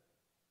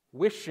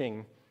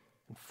 wishing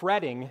and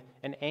fretting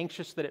and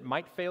anxious that it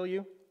might fail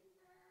you?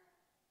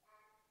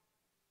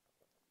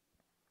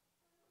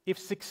 if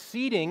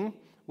succeeding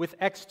with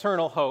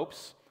external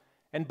hopes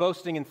and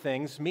boasting in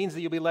things means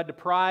that you'll be led to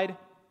pride,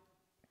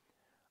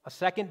 a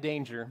second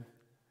danger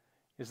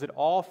is that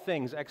all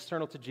things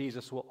external to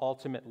Jesus will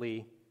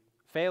ultimately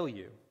fail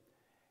you,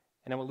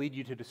 and it will lead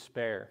you to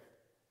despair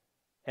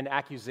and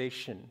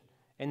accusation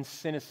and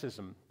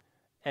cynicism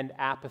and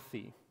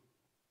apathy.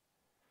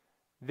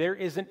 There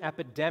is an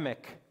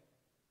epidemic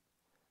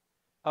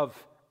of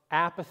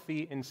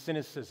apathy and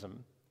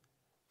cynicism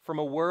from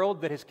a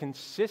world that has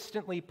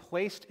consistently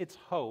placed its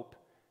hope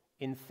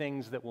in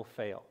things that will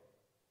fail.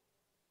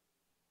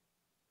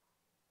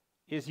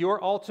 Is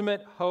your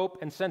ultimate hope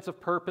and sense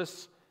of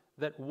purpose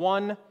that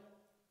one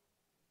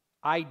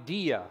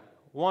idea,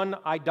 one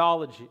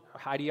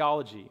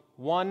ideology,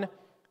 one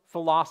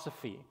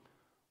philosophy,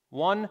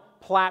 one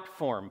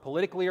platform,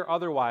 politically or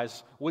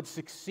otherwise, would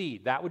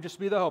succeed? That would just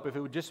be the hope, if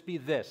it would just be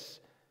this.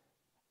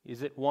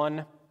 Is it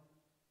one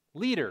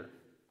leader,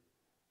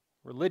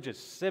 religious,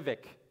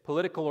 civic,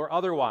 political, or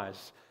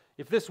otherwise?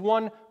 If this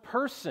one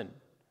person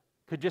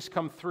could just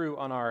come through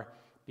on our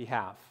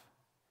behalf?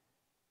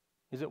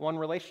 Is it one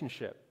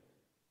relationship?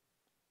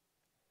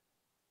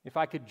 If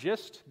I could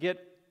just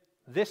get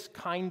this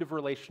kind of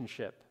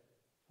relationship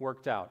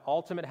worked out,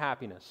 ultimate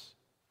happiness,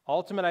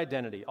 ultimate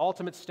identity,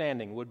 ultimate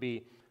standing would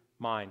be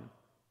mine.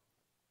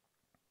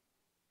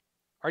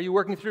 Are you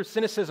working through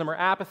cynicism or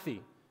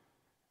apathy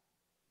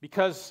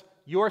because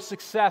your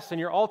success and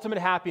your ultimate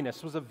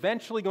happiness was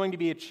eventually going to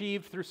be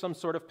achieved through some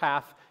sort of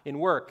path in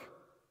work?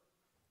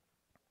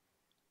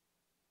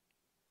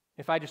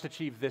 If I just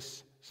achieve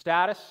this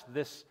status,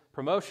 this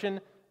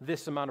promotion,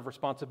 this amount of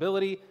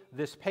responsibility,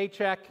 this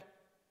paycheck,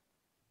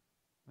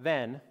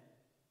 then,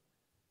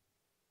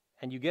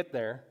 and you get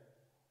there,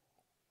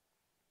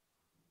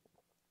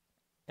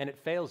 and it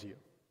fails you.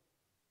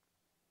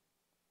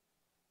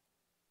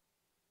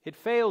 It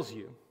fails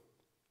you.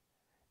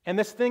 And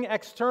this thing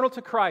external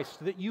to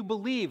Christ that you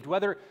believed,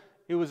 whether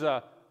it was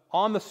a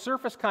on the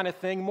surface kind of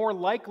thing, more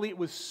likely it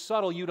was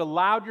subtle. You'd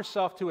allowed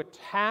yourself to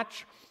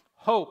attach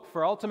hope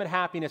for ultimate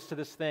happiness to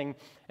this thing,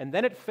 and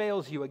then it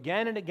fails you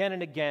again and again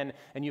and again,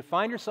 and you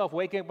find yourself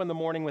waking up in the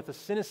morning with a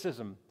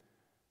cynicism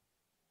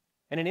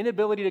and an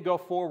inability to go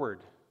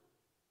forward.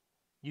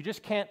 You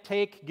just can't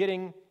take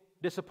getting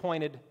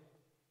disappointed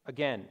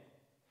again.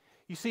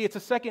 You see, it's a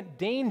second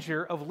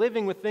danger of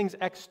living with things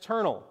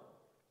external.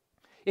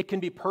 It can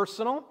be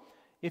personal.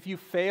 If you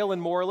fail in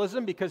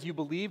moralism because you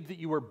believed that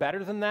you were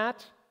better than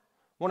that,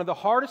 one of the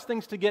hardest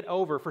things to get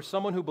over for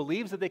someone who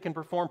believes that they can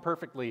perform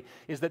perfectly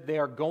is that they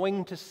are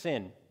going to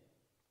sin.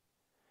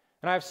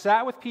 And I've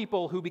sat with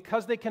people who,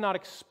 because they cannot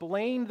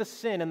explain the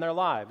sin in their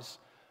lives,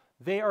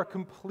 they are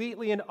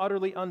completely and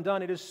utterly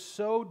undone. It is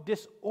so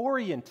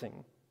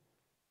disorienting.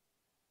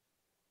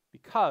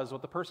 Because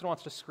what the person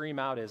wants to scream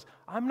out is,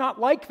 I'm not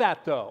like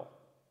that though.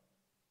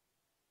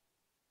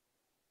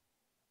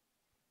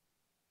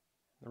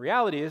 The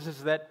reality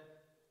is that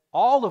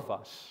all of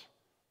us,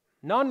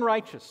 none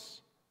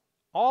righteous,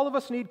 all of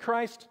us need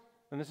Christ,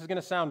 and this is going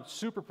to sound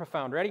super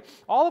profound. Ready?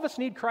 All of us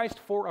need Christ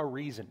for a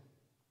reason.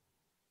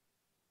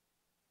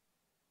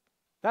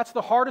 That's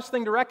the hardest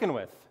thing to reckon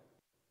with.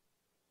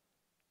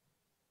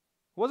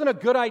 It wasn't a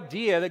good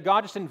idea that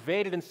God just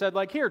invaded and said,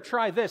 like, here,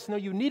 try this. No,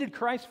 you needed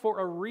Christ for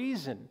a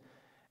reason.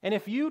 And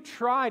if you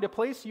try to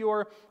place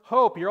your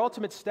hope, your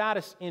ultimate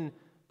status in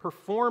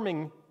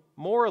performing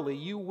morally,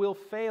 you will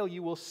fail,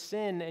 you will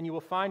sin, and you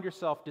will find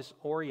yourself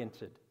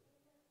disoriented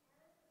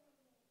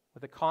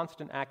with a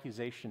constant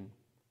accusation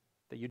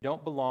that you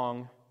don't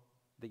belong,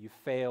 that you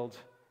failed,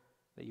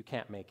 that you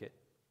can't make it.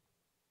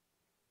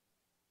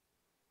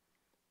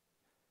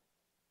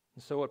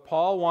 And so what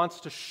Paul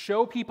wants to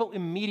show people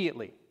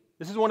immediately,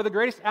 this is one of the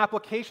greatest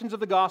applications of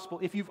the gospel.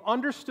 If you've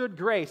understood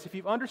grace, if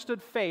you've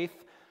understood faith,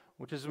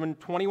 which is in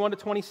 21 to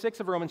 26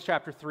 of Romans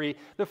chapter 3,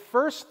 the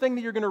first thing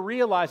that you're going to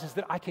realize is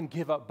that I can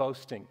give up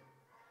boasting.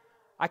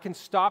 I can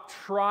stop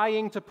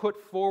trying to put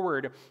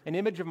forward an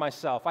image of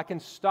myself. I can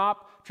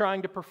stop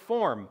trying to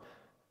perform.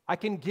 I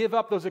can give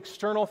up those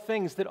external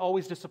things that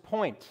always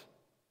disappoint.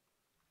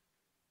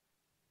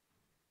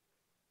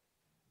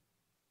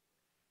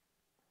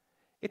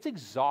 It's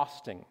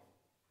exhausting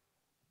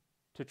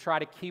to try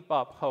to keep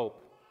up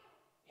hope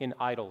in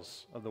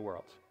idols of the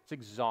world. It's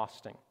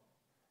exhausting.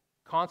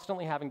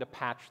 Constantly having to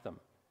patch them.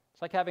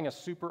 It's like having a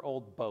super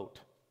old boat.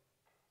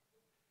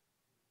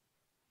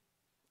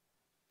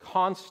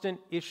 Constant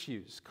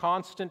issues,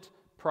 constant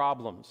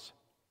problems.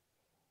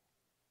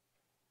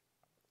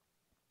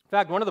 In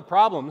fact, one of the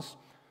problems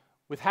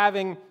with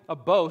having a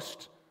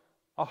boast,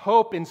 a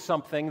hope in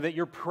something that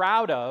you're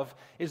proud of,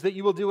 is that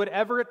you will do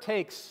whatever it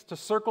takes to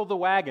circle the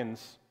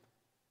wagons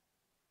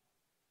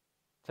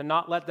to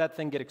not let that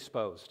thing get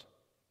exposed.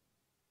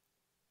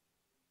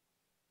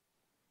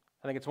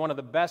 I think it's one of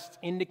the best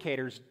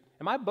indicators.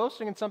 Am I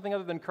boasting in something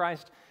other than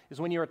Christ? Is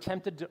when you're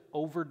tempted to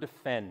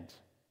over-defend.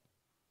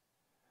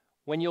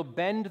 When you'll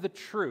bend the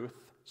truth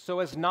so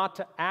as not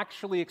to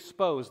actually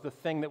expose the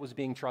thing that was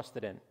being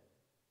trusted in.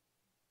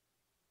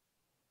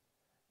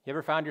 You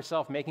ever found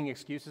yourself making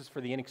excuses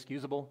for the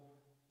inexcusable?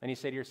 And you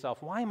say to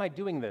yourself, why am I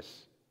doing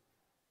this?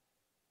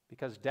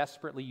 because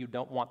desperately you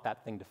don't want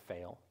that thing to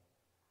fail.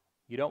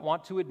 You don't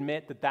want to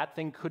admit that that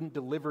thing couldn't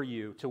deliver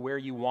you to where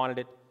you wanted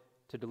it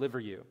to deliver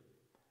you.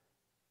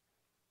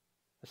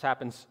 This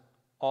happens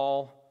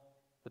all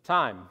the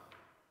time.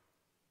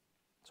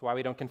 It's why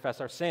we don't confess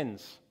our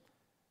sins.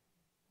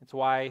 It's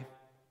why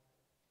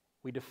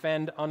we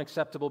defend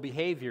unacceptable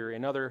behavior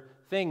in other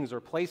things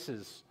or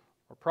places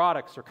or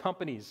products or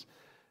companies,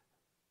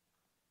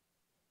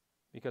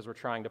 because we're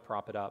trying to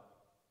prop it up.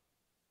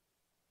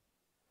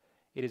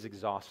 It is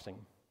exhausting.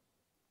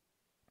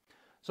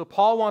 So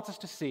Paul wants us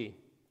to see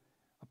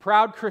a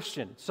proud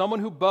Christian, someone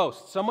who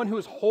boasts, someone who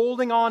is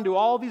holding on to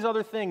all these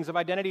other things of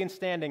identity and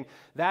standing.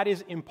 That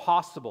is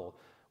impossible.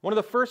 One of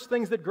the first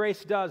things that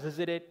grace does is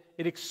that it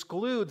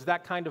excludes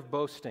that kind of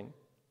boasting.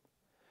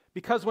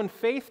 Because when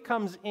faith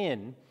comes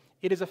in,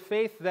 it is a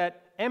faith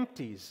that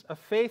empties, a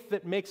faith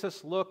that makes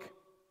us look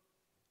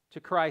to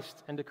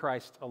Christ and to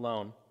Christ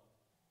alone.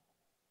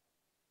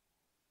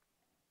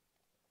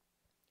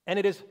 And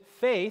it is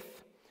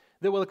faith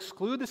that will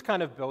exclude this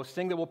kind of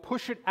boasting, that will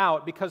push it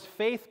out, because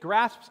faith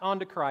grasps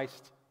onto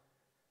Christ,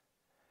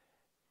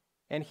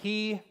 and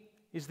He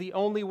is the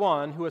only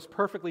one who has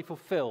perfectly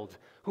fulfilled,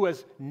 who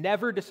has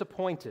never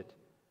disappointed,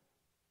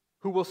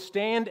 who will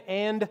stand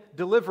and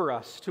deliver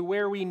us to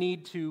where we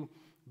need to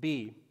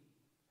be.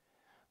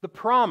 The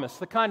promise,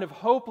 the kind of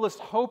hopeless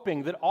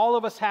hoping that all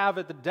of us have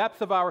at the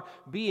depth of our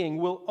being,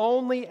 will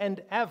only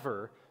and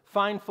ever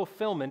find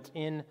fulfillment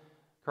in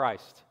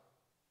Christ.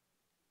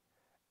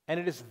 And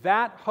it is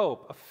that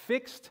hope, a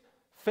fixed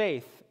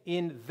faith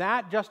in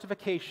that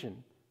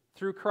justification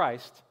through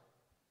Christ,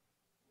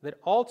 that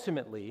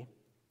ultimately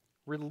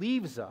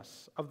relieves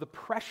us of the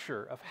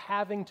pressure of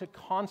having to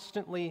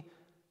constantly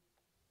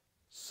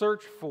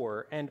search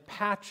for and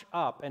patch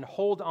up and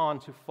hold on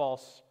to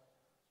false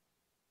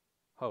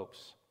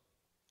hopes.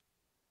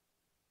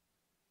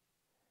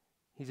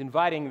 He's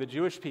inviting the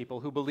Jewish people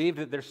who believed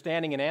that their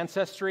standing in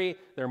ancestry,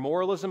 their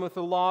moralism with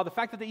the law, the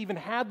fact that they even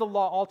had the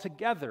law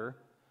altogether,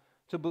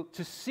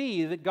 to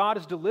see that God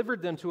has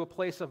delivered them to a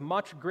place of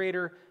much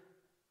greater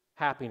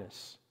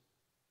happiness.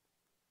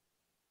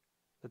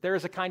 That there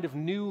is a kind of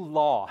new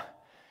law.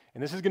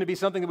 And this is going to be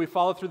something that we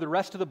follow through the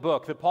rest of the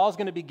book, that Paul's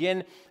going to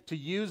begin to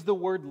use the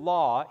word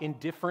law in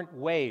different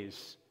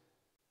ways.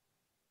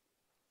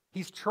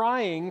 He's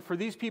trying for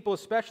these people,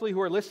 especially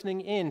who are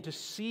listening in, to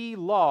see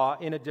law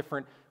in a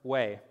different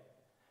way.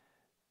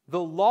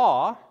 The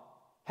law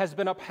has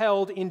been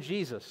upheld in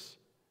Jesus.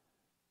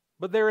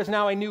 But there is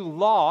now a new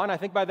law, and I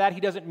think by that he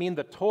doesn't mean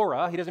the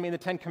Torah, he doesn't mean the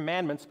Ten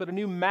Commandments, but a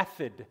new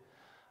method,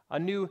 a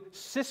new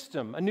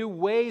system, a new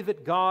way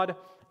that God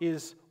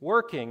is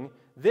working.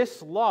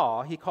 This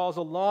law he calls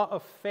a law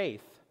of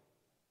faith.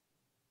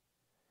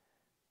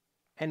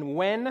 And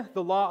when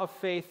the law of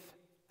faith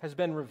has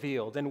been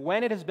revealed, and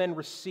when it has been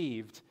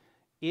received,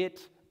 it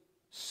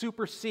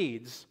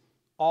supersedes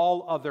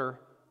all other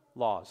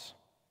laws.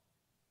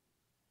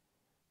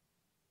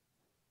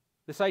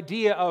 This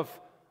idea of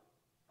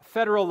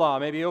federal law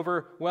maybe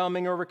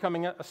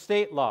overcoming a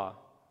state law.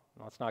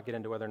 Let's not get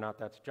into whether or not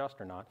that's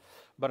just or not,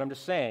 but I'm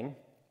just saying,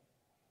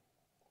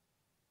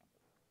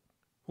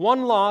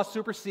 one law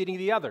superseding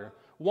the other,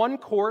 one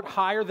court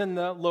higher than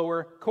the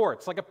lower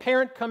courts, like a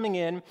parent coming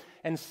in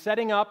and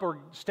setting up or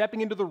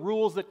stepping into the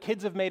rules that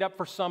kids have made up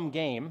for some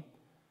game,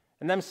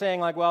 and them saying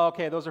like, well,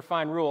 okay, those are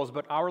fine rules,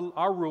 but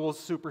our rules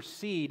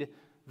supersede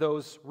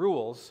those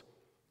rules.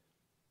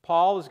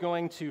 Paul is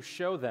going to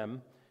show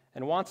them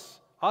and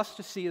wants us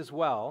to see as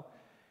well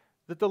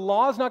that the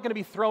law is not going to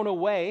be thrown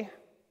away.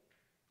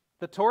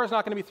 The Torah is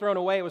not going to be thrown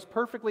away. It was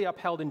perfectly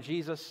upheld in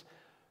Jesus,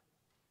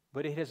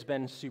 but it has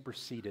been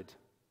superseded.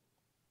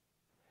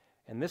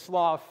 And this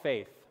law of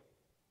faith,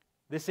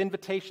 this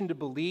invitation to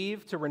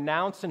believe, to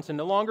renounce, and to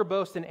no longer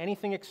boast in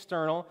anything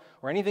external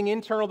or anything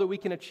internal that we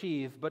can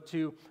achieve, but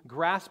to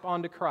grasp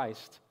onto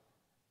Christ,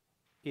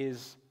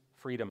 is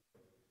freedom.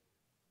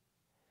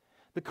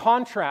 The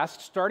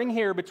contrast, starting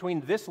here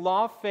between this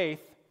law of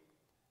faith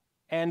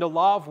and a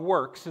law of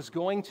works, is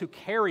going to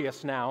carry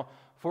us now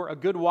for a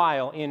good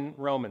while in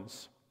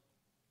Romans.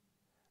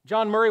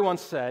 John Murray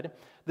once said,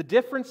 "The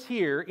difference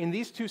here in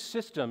these two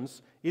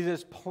systems is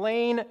as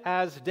plain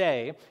as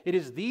day. It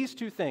is these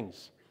two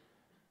things.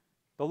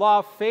 The law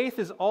of faith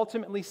is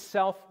ultimately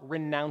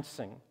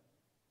self-renouncing.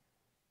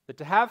 That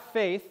to have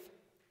faith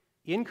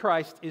in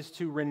Christ is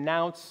to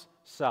renounce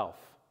self.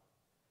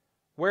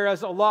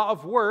 Whereas a law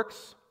of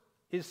works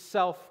is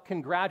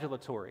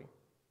self-congratulatory.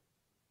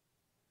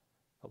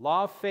 The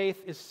law of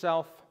faith is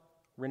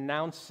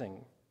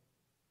self-renouncing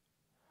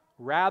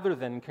rather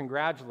than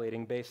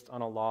congratulating based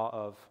on a law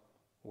of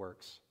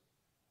works."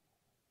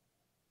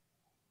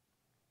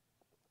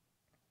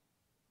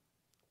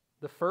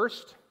 The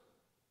first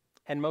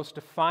and most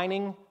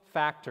defining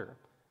factor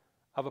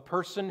of a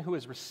person who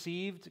has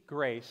received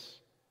grace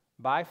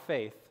by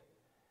faith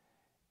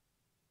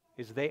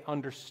is they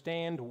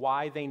understand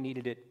why they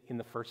needed it in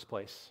the first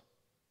place.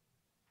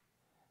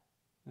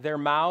 Their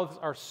mouths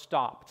are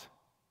stopped.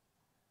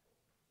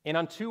 And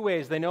on two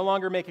ways, they no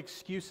longer make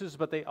excuses,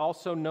 but they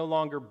also no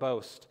longer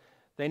boast.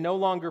 They no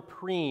longer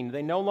preen.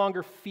 They no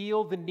longer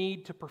feel the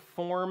need to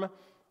perform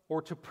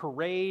or to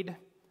parade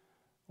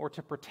or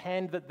to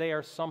pretend that they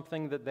are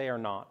something that they are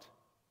not.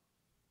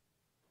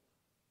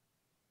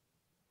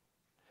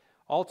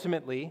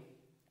 Ultimately,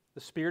 the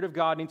Spirit of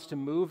God needs to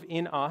move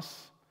in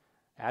us,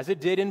 as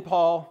it did in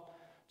Paul,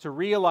 to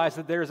realize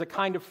that there is a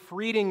kind of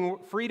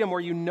freedom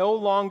where you no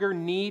longer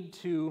need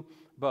to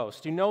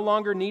boast. You no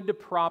longer need to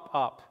prop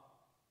up.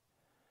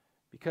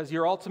 Because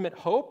your ultimate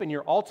hope and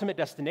your ultimate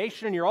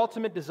destination and your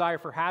ultimate desire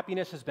for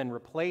happiness has been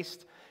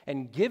replaced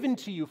and given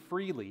to you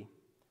freely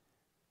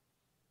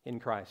in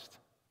Christ.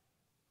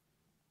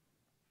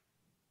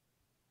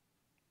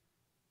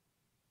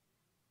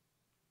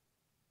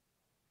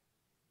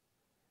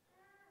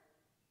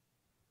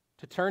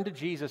 To turn to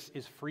Jesus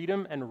is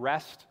freedom and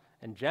rest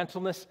and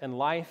gentleness and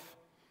life,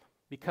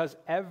 because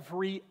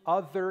every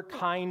other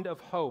kind of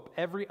hope,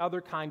 every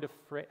other kind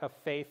of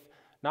faith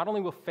not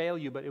only will fail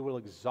you, but it will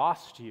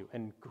exhaust you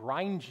and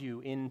grind you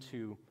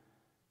into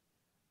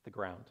the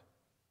ground.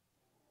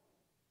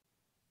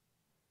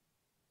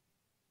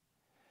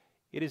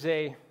 It is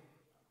a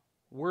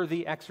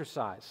worthy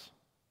exercise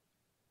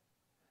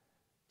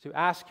to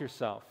ask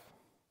yourself,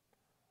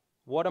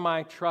 what am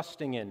I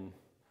trusting in?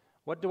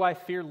 What do I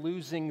fear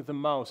losing the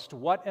most?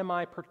 What am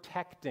I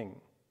protecting?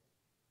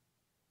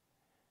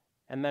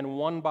 And then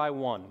one by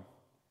one,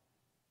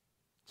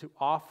 to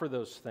offer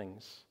those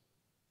things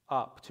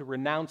up, to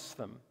renounce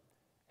them,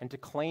 and to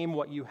claim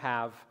what you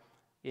have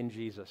in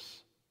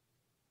Jesus.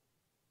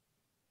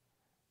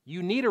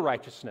 You need a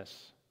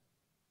righteousness,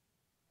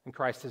 and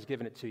Christ has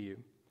given it to you.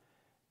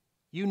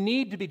 You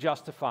need to be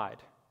justified,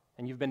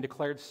 and you've been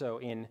declared so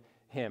in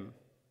Him.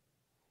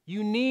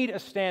 You need a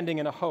standing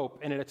and a hope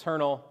and an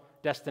eternal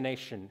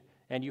destination,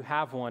 and you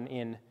have one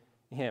in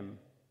Him.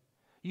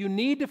 You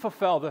need to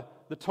fulfill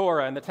the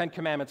Torah and the Ten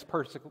Commandments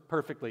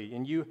perfectly,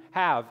 and you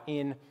have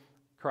in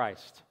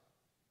Christ.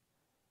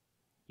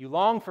 You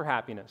long for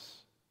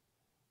happiness,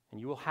 and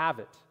you will have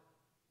it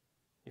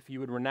if you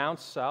would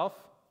renounce self,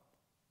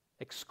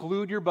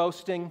 exclude your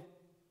boasting,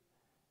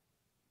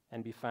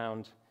 and be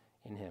found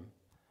in Him.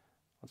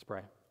 Let's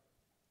pray.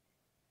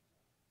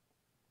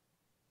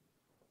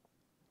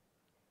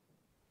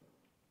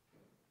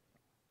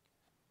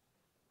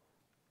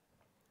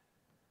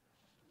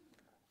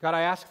 God,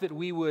 I ask that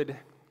we would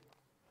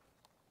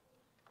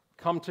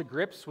come to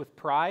grips with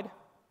pride,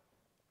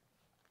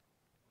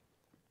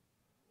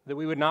 that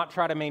we would not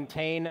try to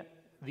maintain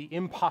the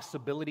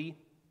impossibility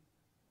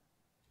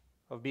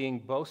of being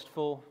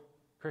boastful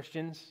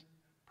Christians,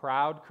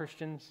 proud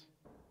Christians.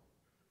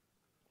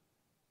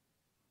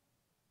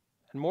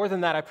 And more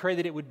than that, I pray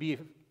that it would be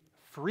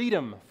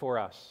freedom for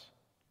us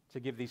to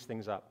give these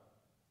things up,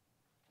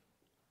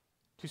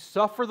 to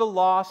suffer the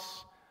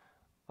loss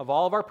of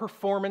all of our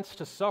performance,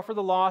 to suffer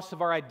the loss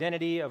of our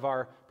identity, of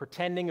our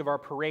pretending, of our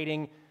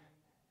parading,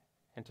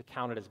 and to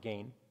count it as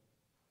gain.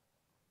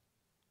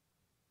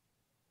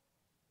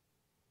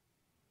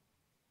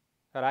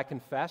 That I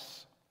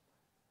confess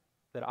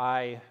that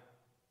I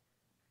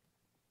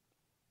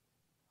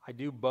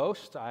do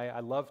boast. I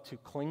love to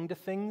cling to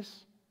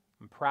things.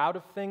 I'm proud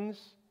of things.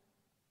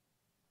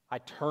 I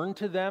turn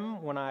to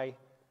them when I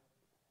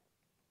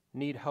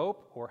need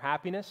hope or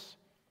happiness.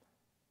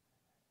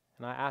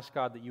 And I ask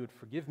God that you would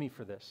forgive me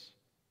for this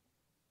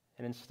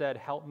and instead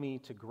help me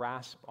to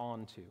grasp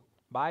onto,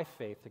 by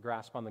faith, to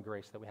grasp on the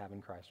grace that we have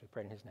in Christ. We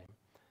pray in His name.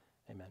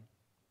 Amen.